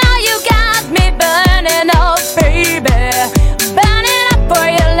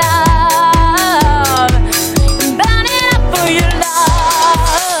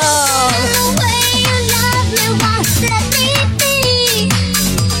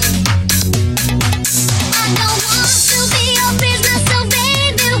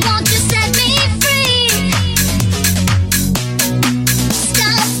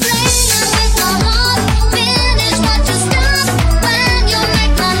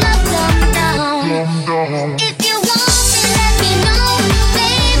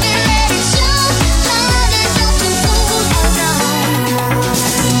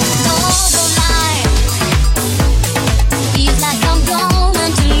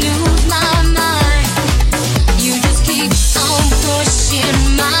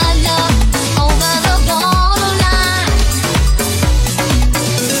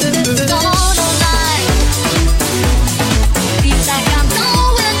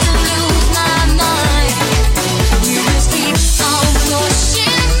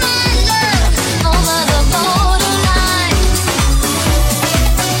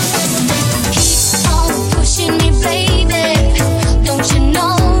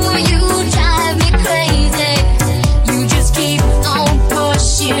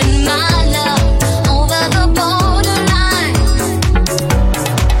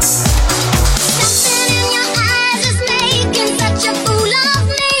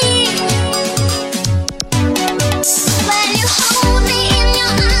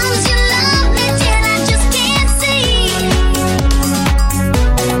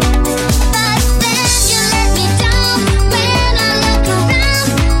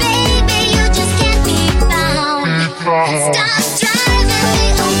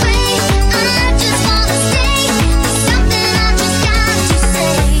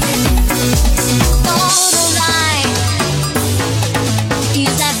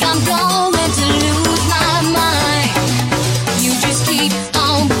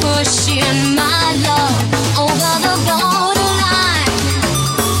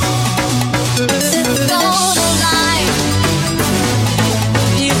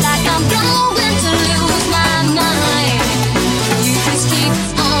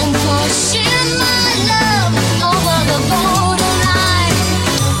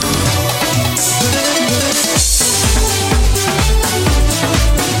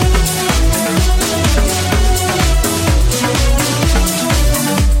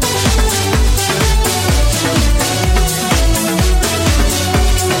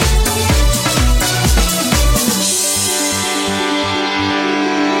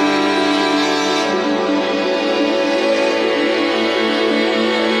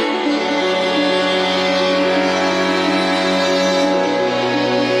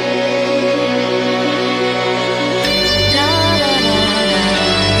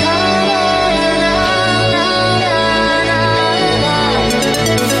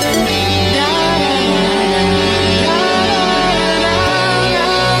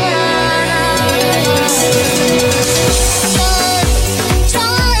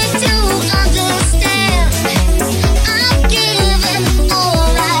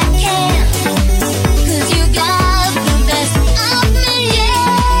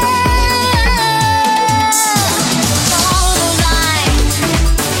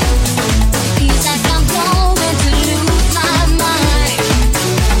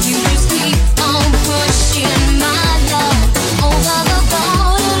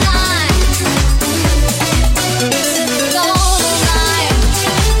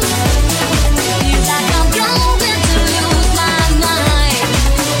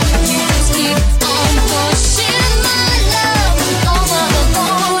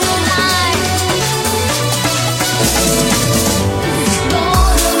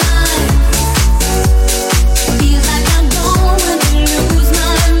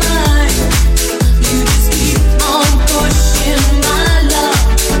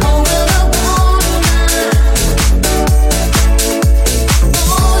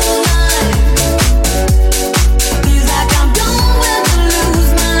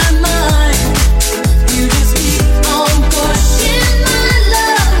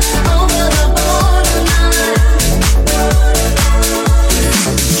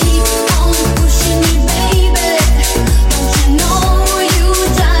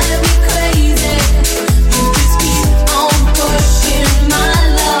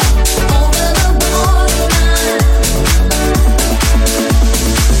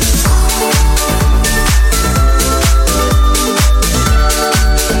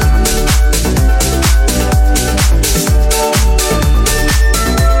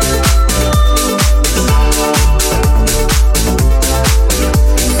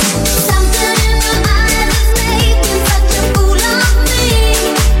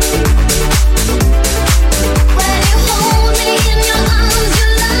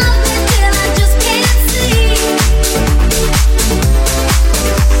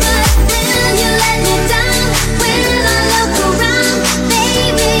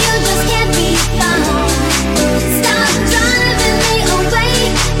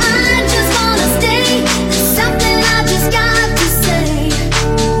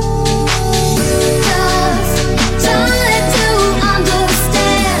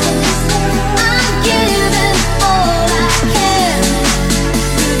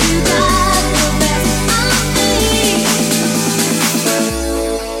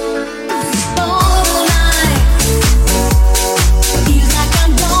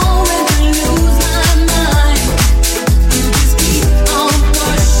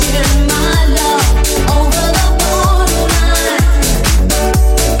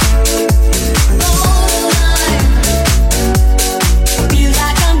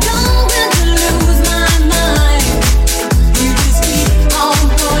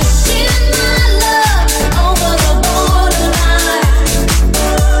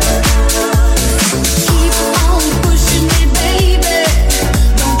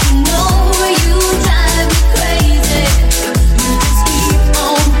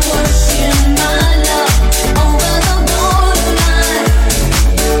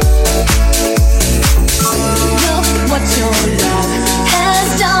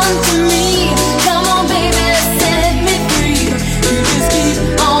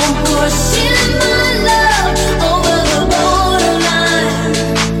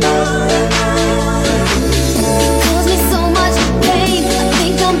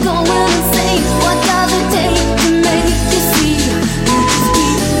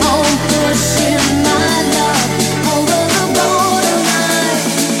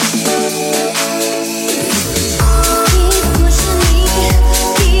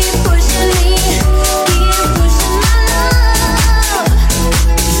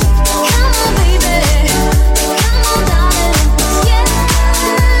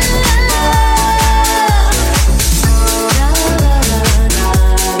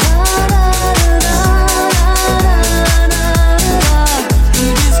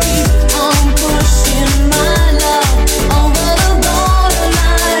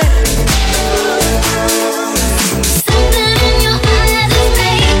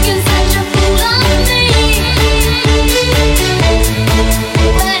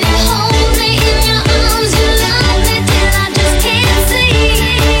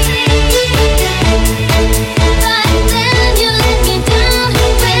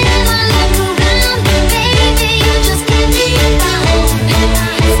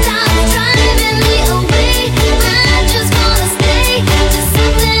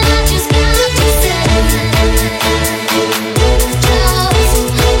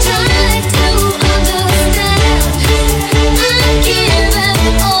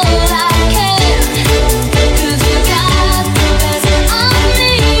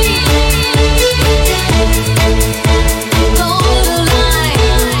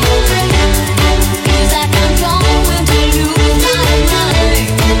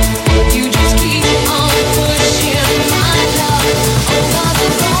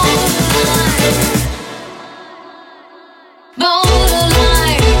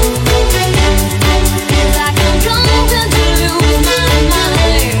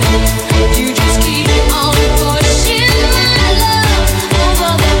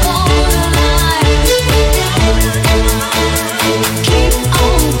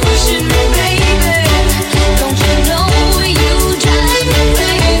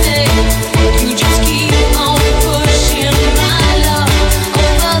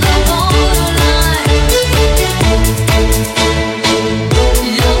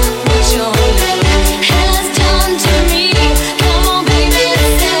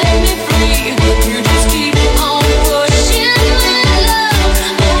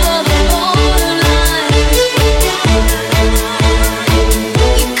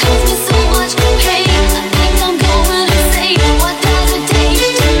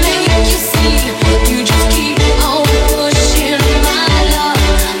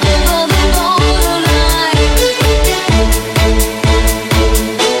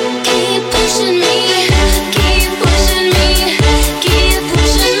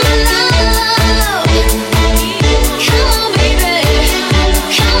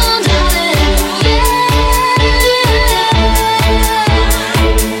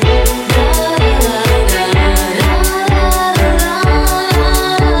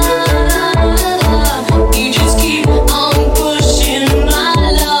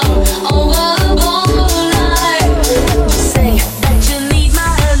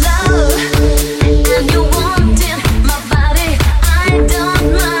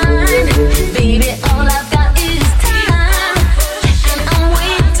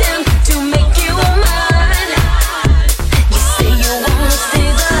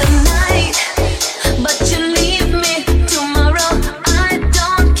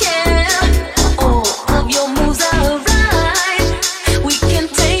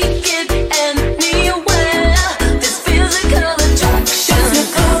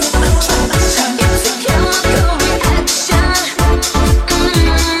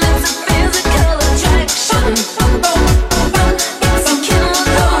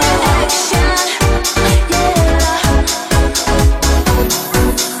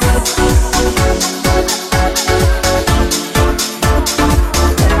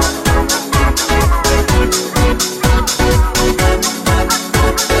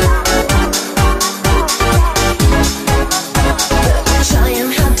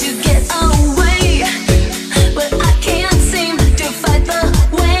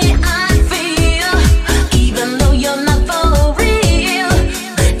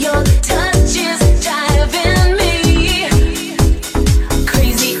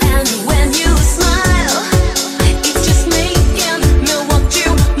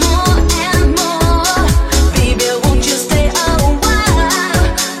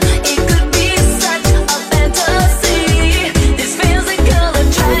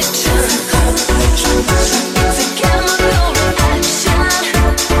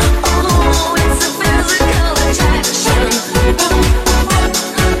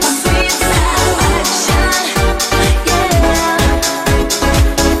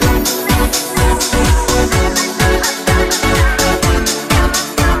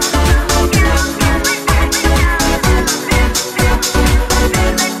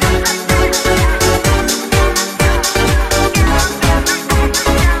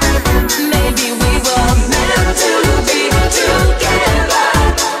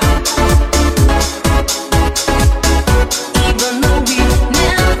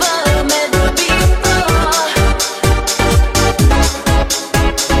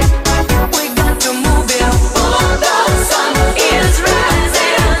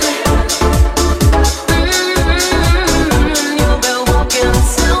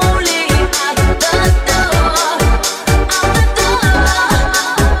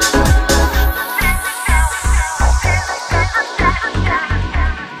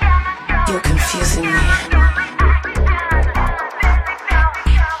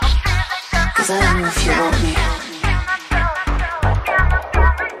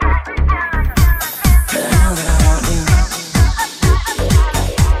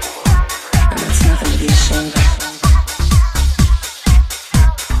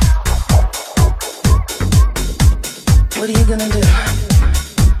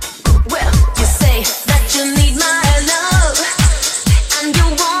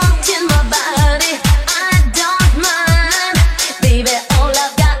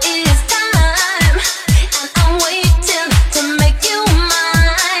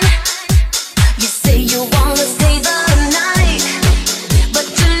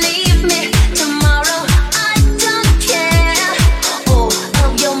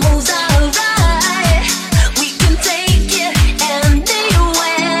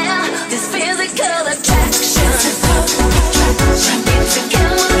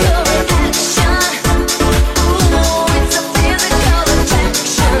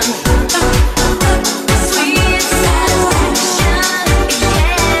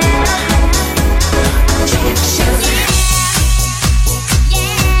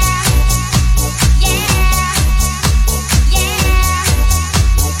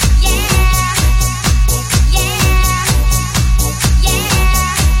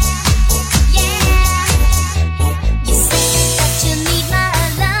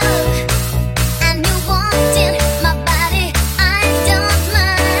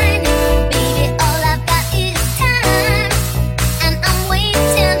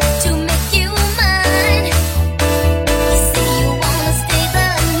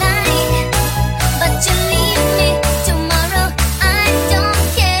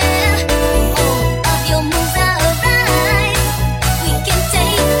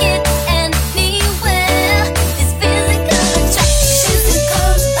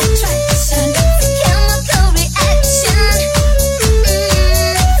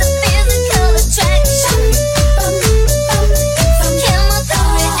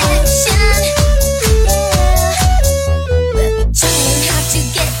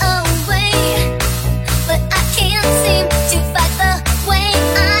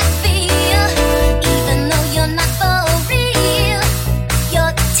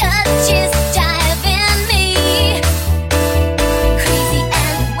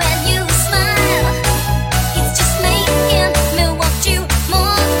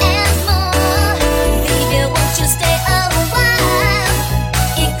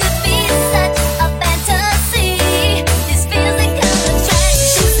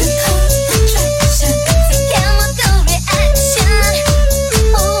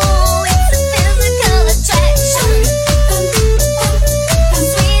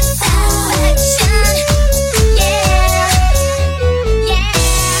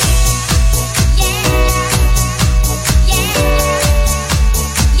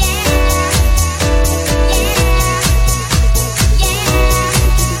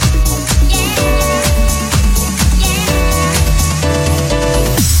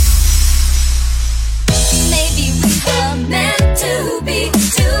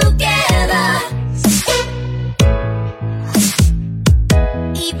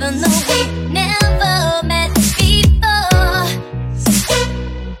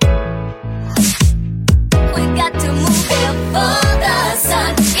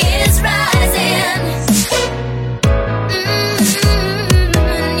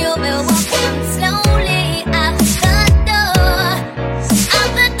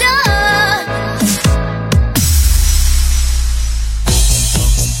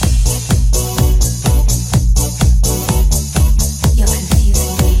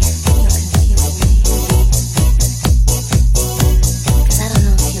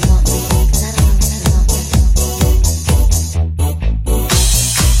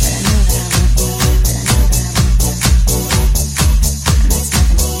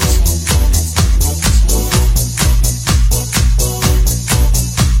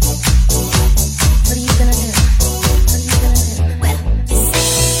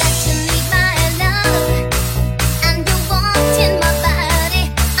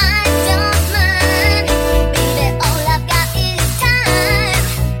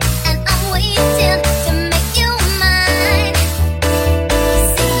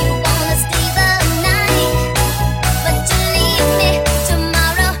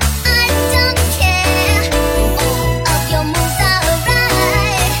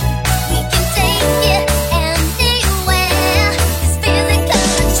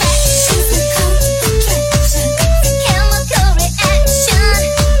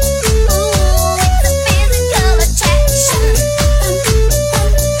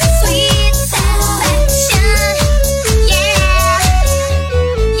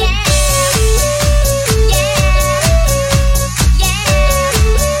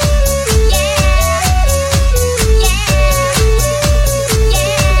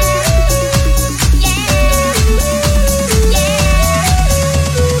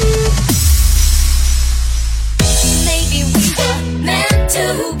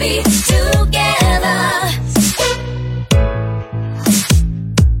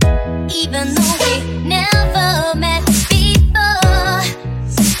 even though we never met before.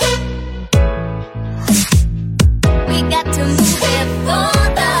 We got to move before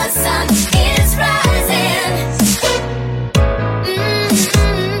the sun is rising.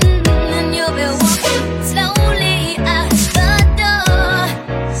 And you'll be walking slowly out the door.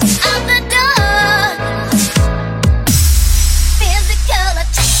 Out the door. Physical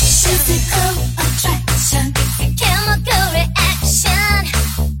attraction. Physical attraction. Chemical reaction.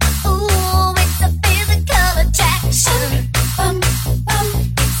 Ooh, it's a physical attraction.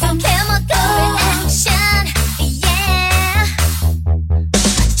 Chemical reaction. Yeah.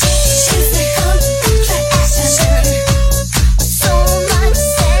 Physical attraction. So much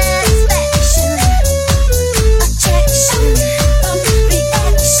satisfaction. Attraction.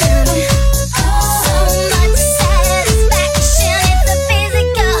 Reaction. So much satisfaction. It's a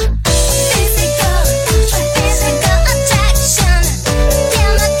physical attraction.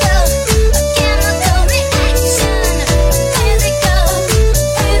 Chemical reaction. Physical attraction.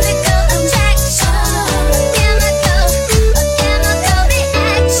 Chemical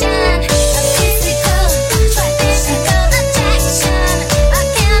reaction. Physical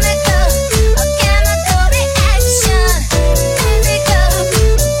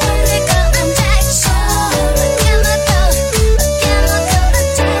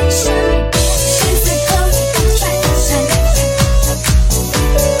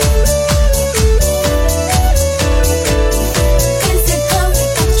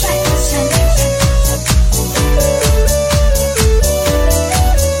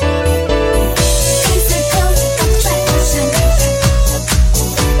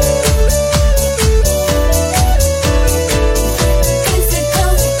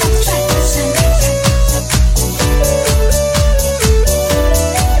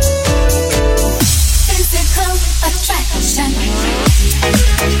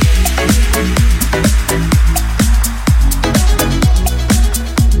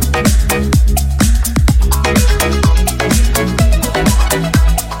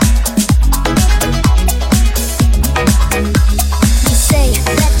You say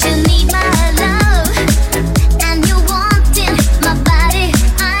that you need my love, and you're wanting my body.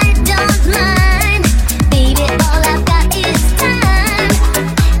 I don't mind, baby. All I've got is time,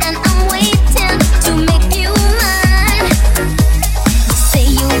 and I'm waiting to make you mine. You say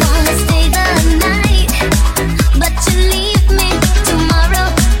you wanna stay the night, but you leave me tomorrow.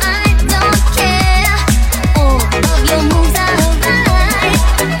 I don't care. All of your moves are right.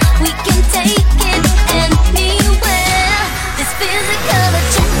 We can take it anywhere. This physical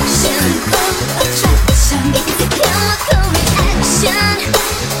attraction, it's a chemical reaction.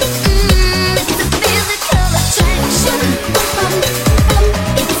 It's a physical attraction.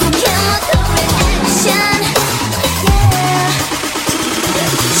 It's a chemical reaction. Yeah.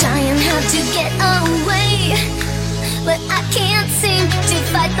 Trying hard to get away, but I can't seem to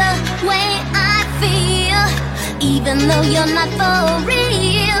fight the way I feel. Even though you're not for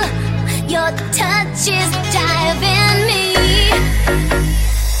real, your touch is driving me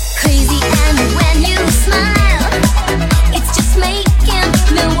crazy. And when you smile, it's just making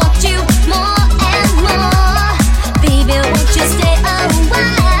me want you more and more. Baby, won't you stay a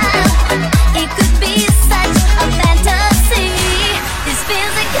while? It could be such a fantasy. This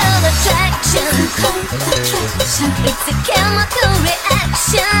physical attraction, it's a chemical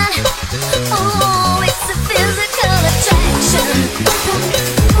reaction. Oh, it's a physical attraction.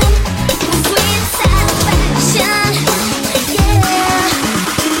 Sweet satisfaction. Yeah.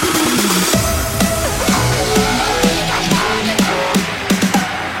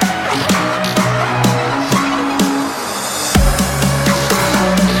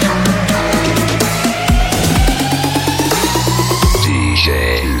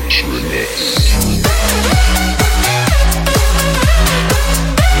 DJ.Tuch.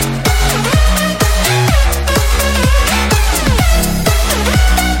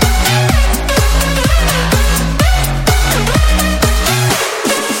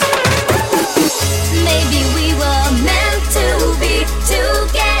 Maybe we were meant to be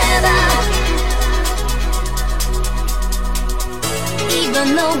together,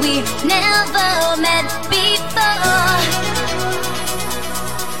 even though we never met before.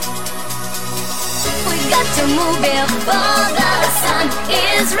 We got to move before the sun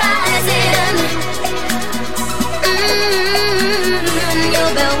is rising.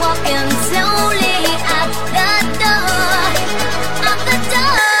 You'll be walking slowly out the door. Out the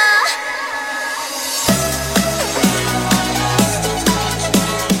door.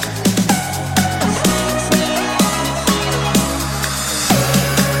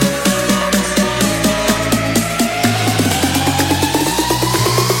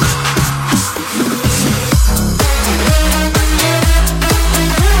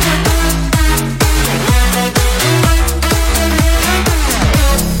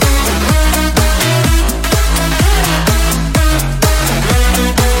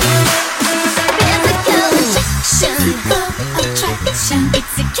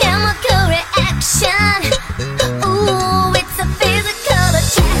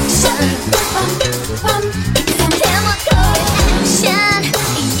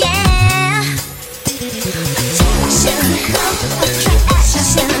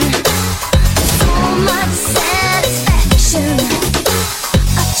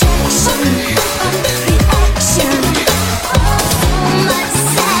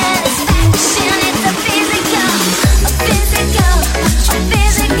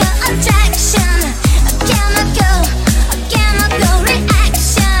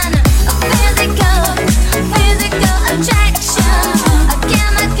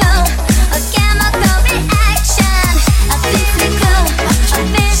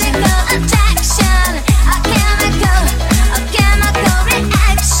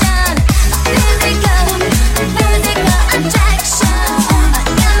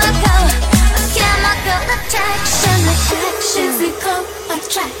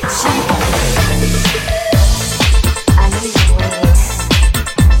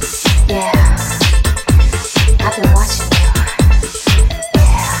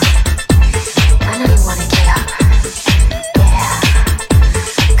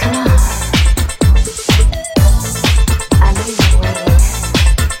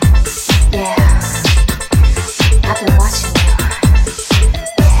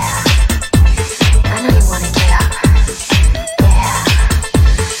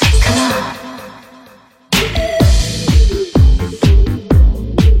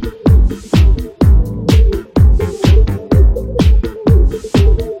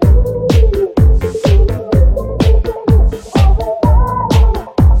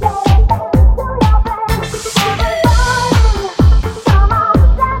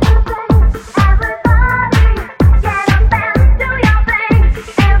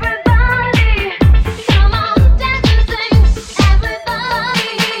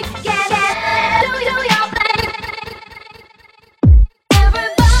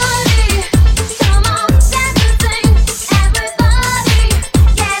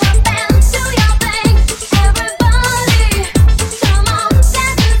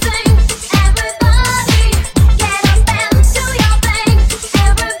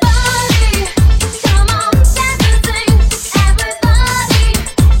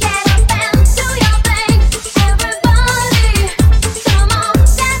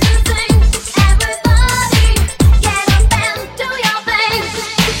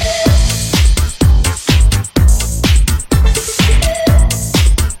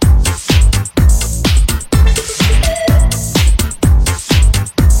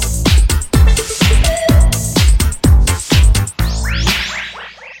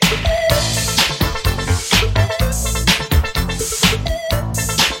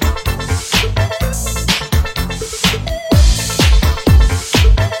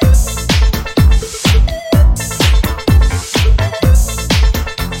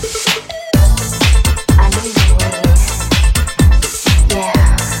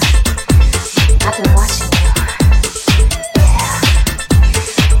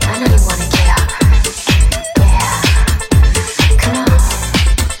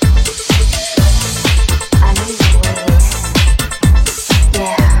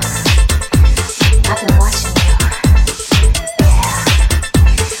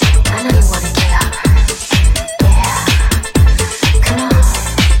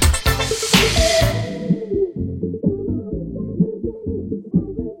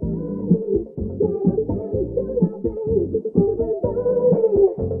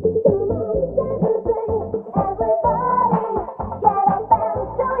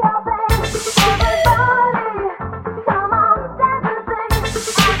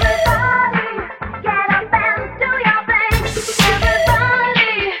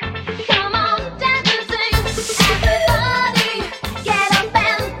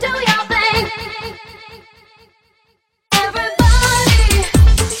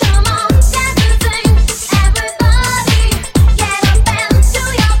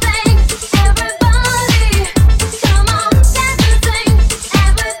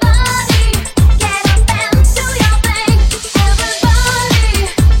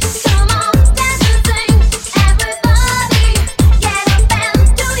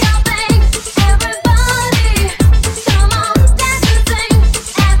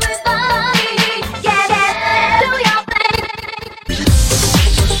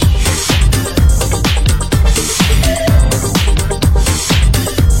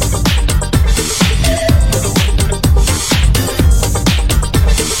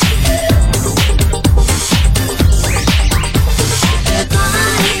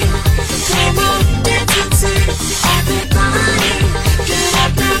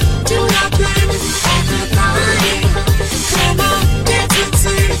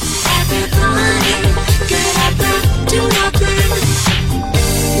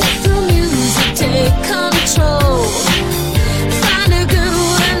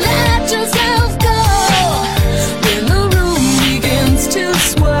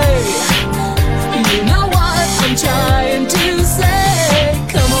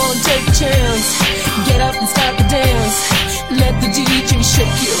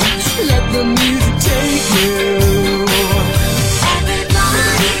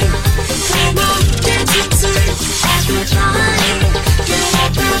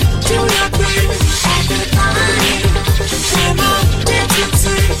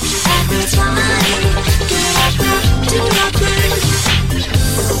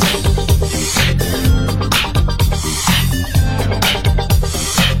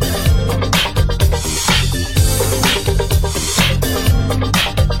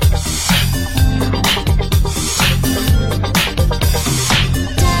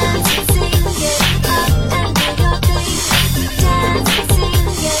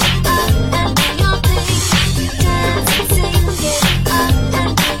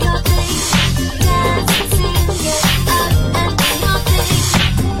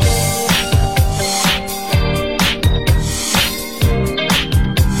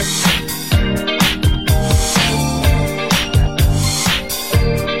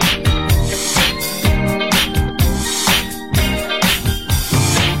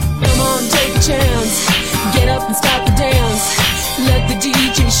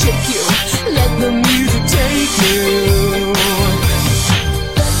 DJ shake you. Let the music take you.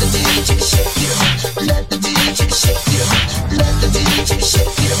 Let the DJ shake you. Let the DJ shake you. Let the DJ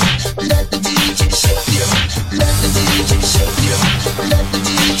shake you. Let the DJ shake you. Let the DJ shake you. Let the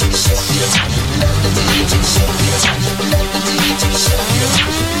DJ shake you. Let the DJ shake you. Let the DJ shake you.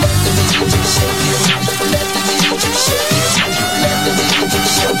 Let the DJ shake you. Let the DJ shake you. Let the DJ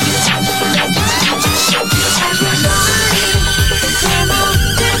shake you. Let the DJ shake you. Everybody, come on,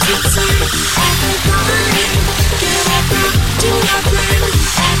 dance with me. Everybody, get up and do your thing.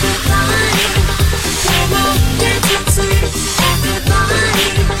 Everybody, come on, dance with me. Everybody,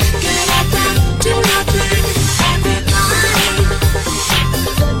 get up and do your thing. Everybody,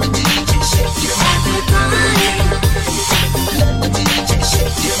 let the DJ shake you. Everybody, let the DJ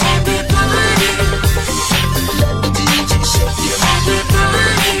shake you. Everybody, let the DJ shake you.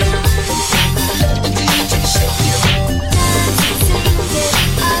 Everybody, let the DJ shake you. Dance and sing it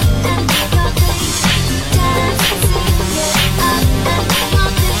up and make a thing. Dance and sing it up and make a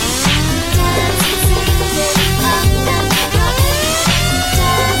thing. Dance and sing it up and make a thing.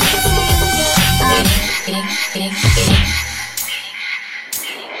 Dance and sing it up.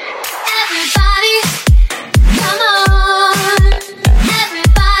 Everybody, come on.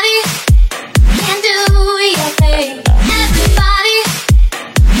 Everybody can do your thing. Everybody,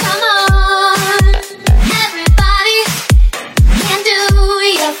 come on. Everybody can do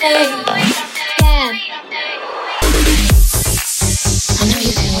your thing. Yeah. I know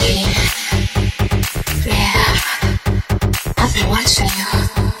you've been waiting. Yeah. I've been watching you.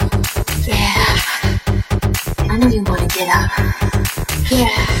 Yeah. I know you wanna get up.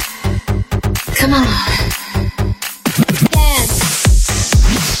 Yeah. Come on. Dance.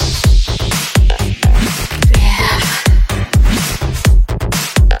 Yeah.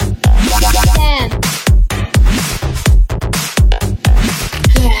 Dance.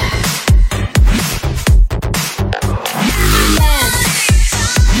 Yeah. Dance.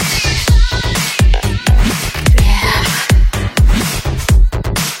 Yeah.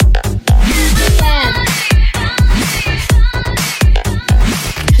 Dance.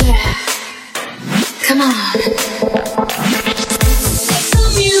 Yeah. Come on. Let the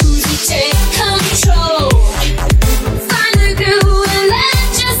music take control. Find the groove and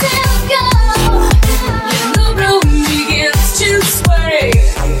let yourself go. When the room begins to sway,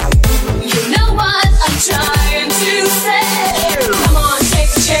 you know what I'm trying to say. Come on,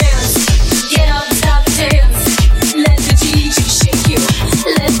 take a chance. Get up, stop, dance. Let the DJ shake you.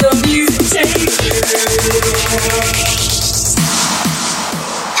 Let the music take you.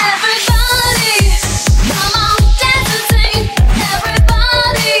 Everybody, come on, dance.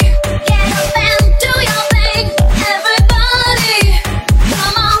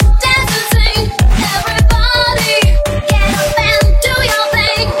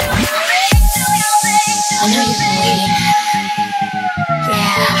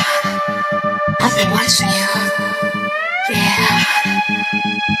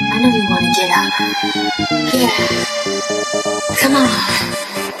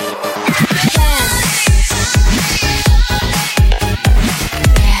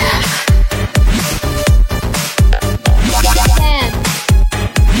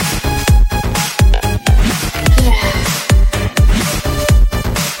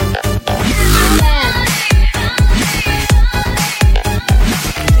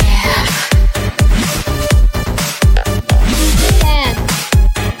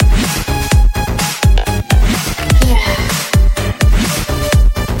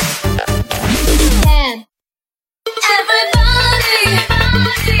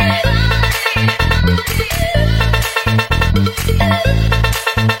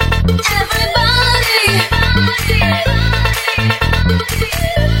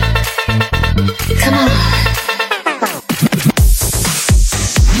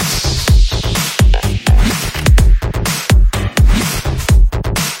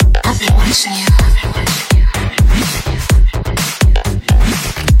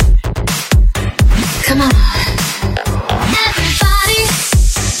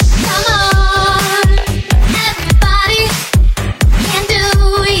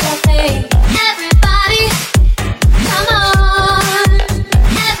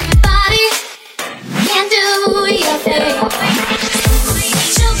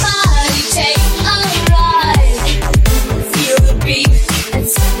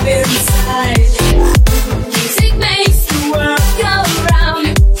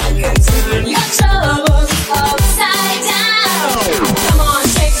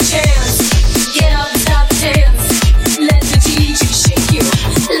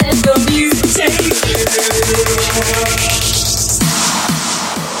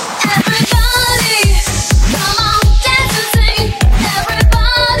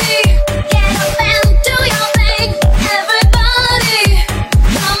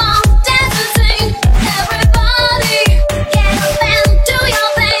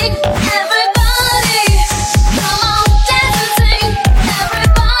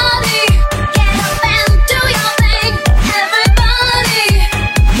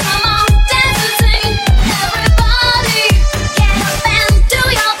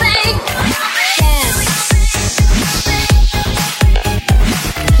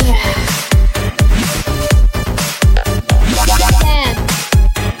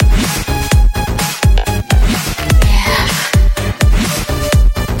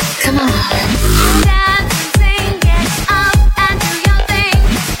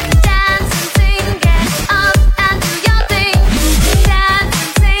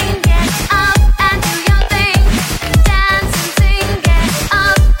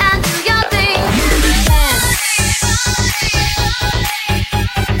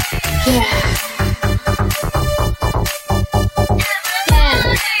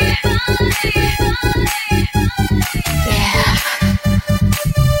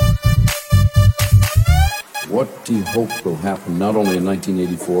 do you hope will happen not only in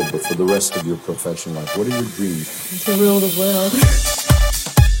 1984 but for the rest of your professional life? What are your dreams? To rule the world.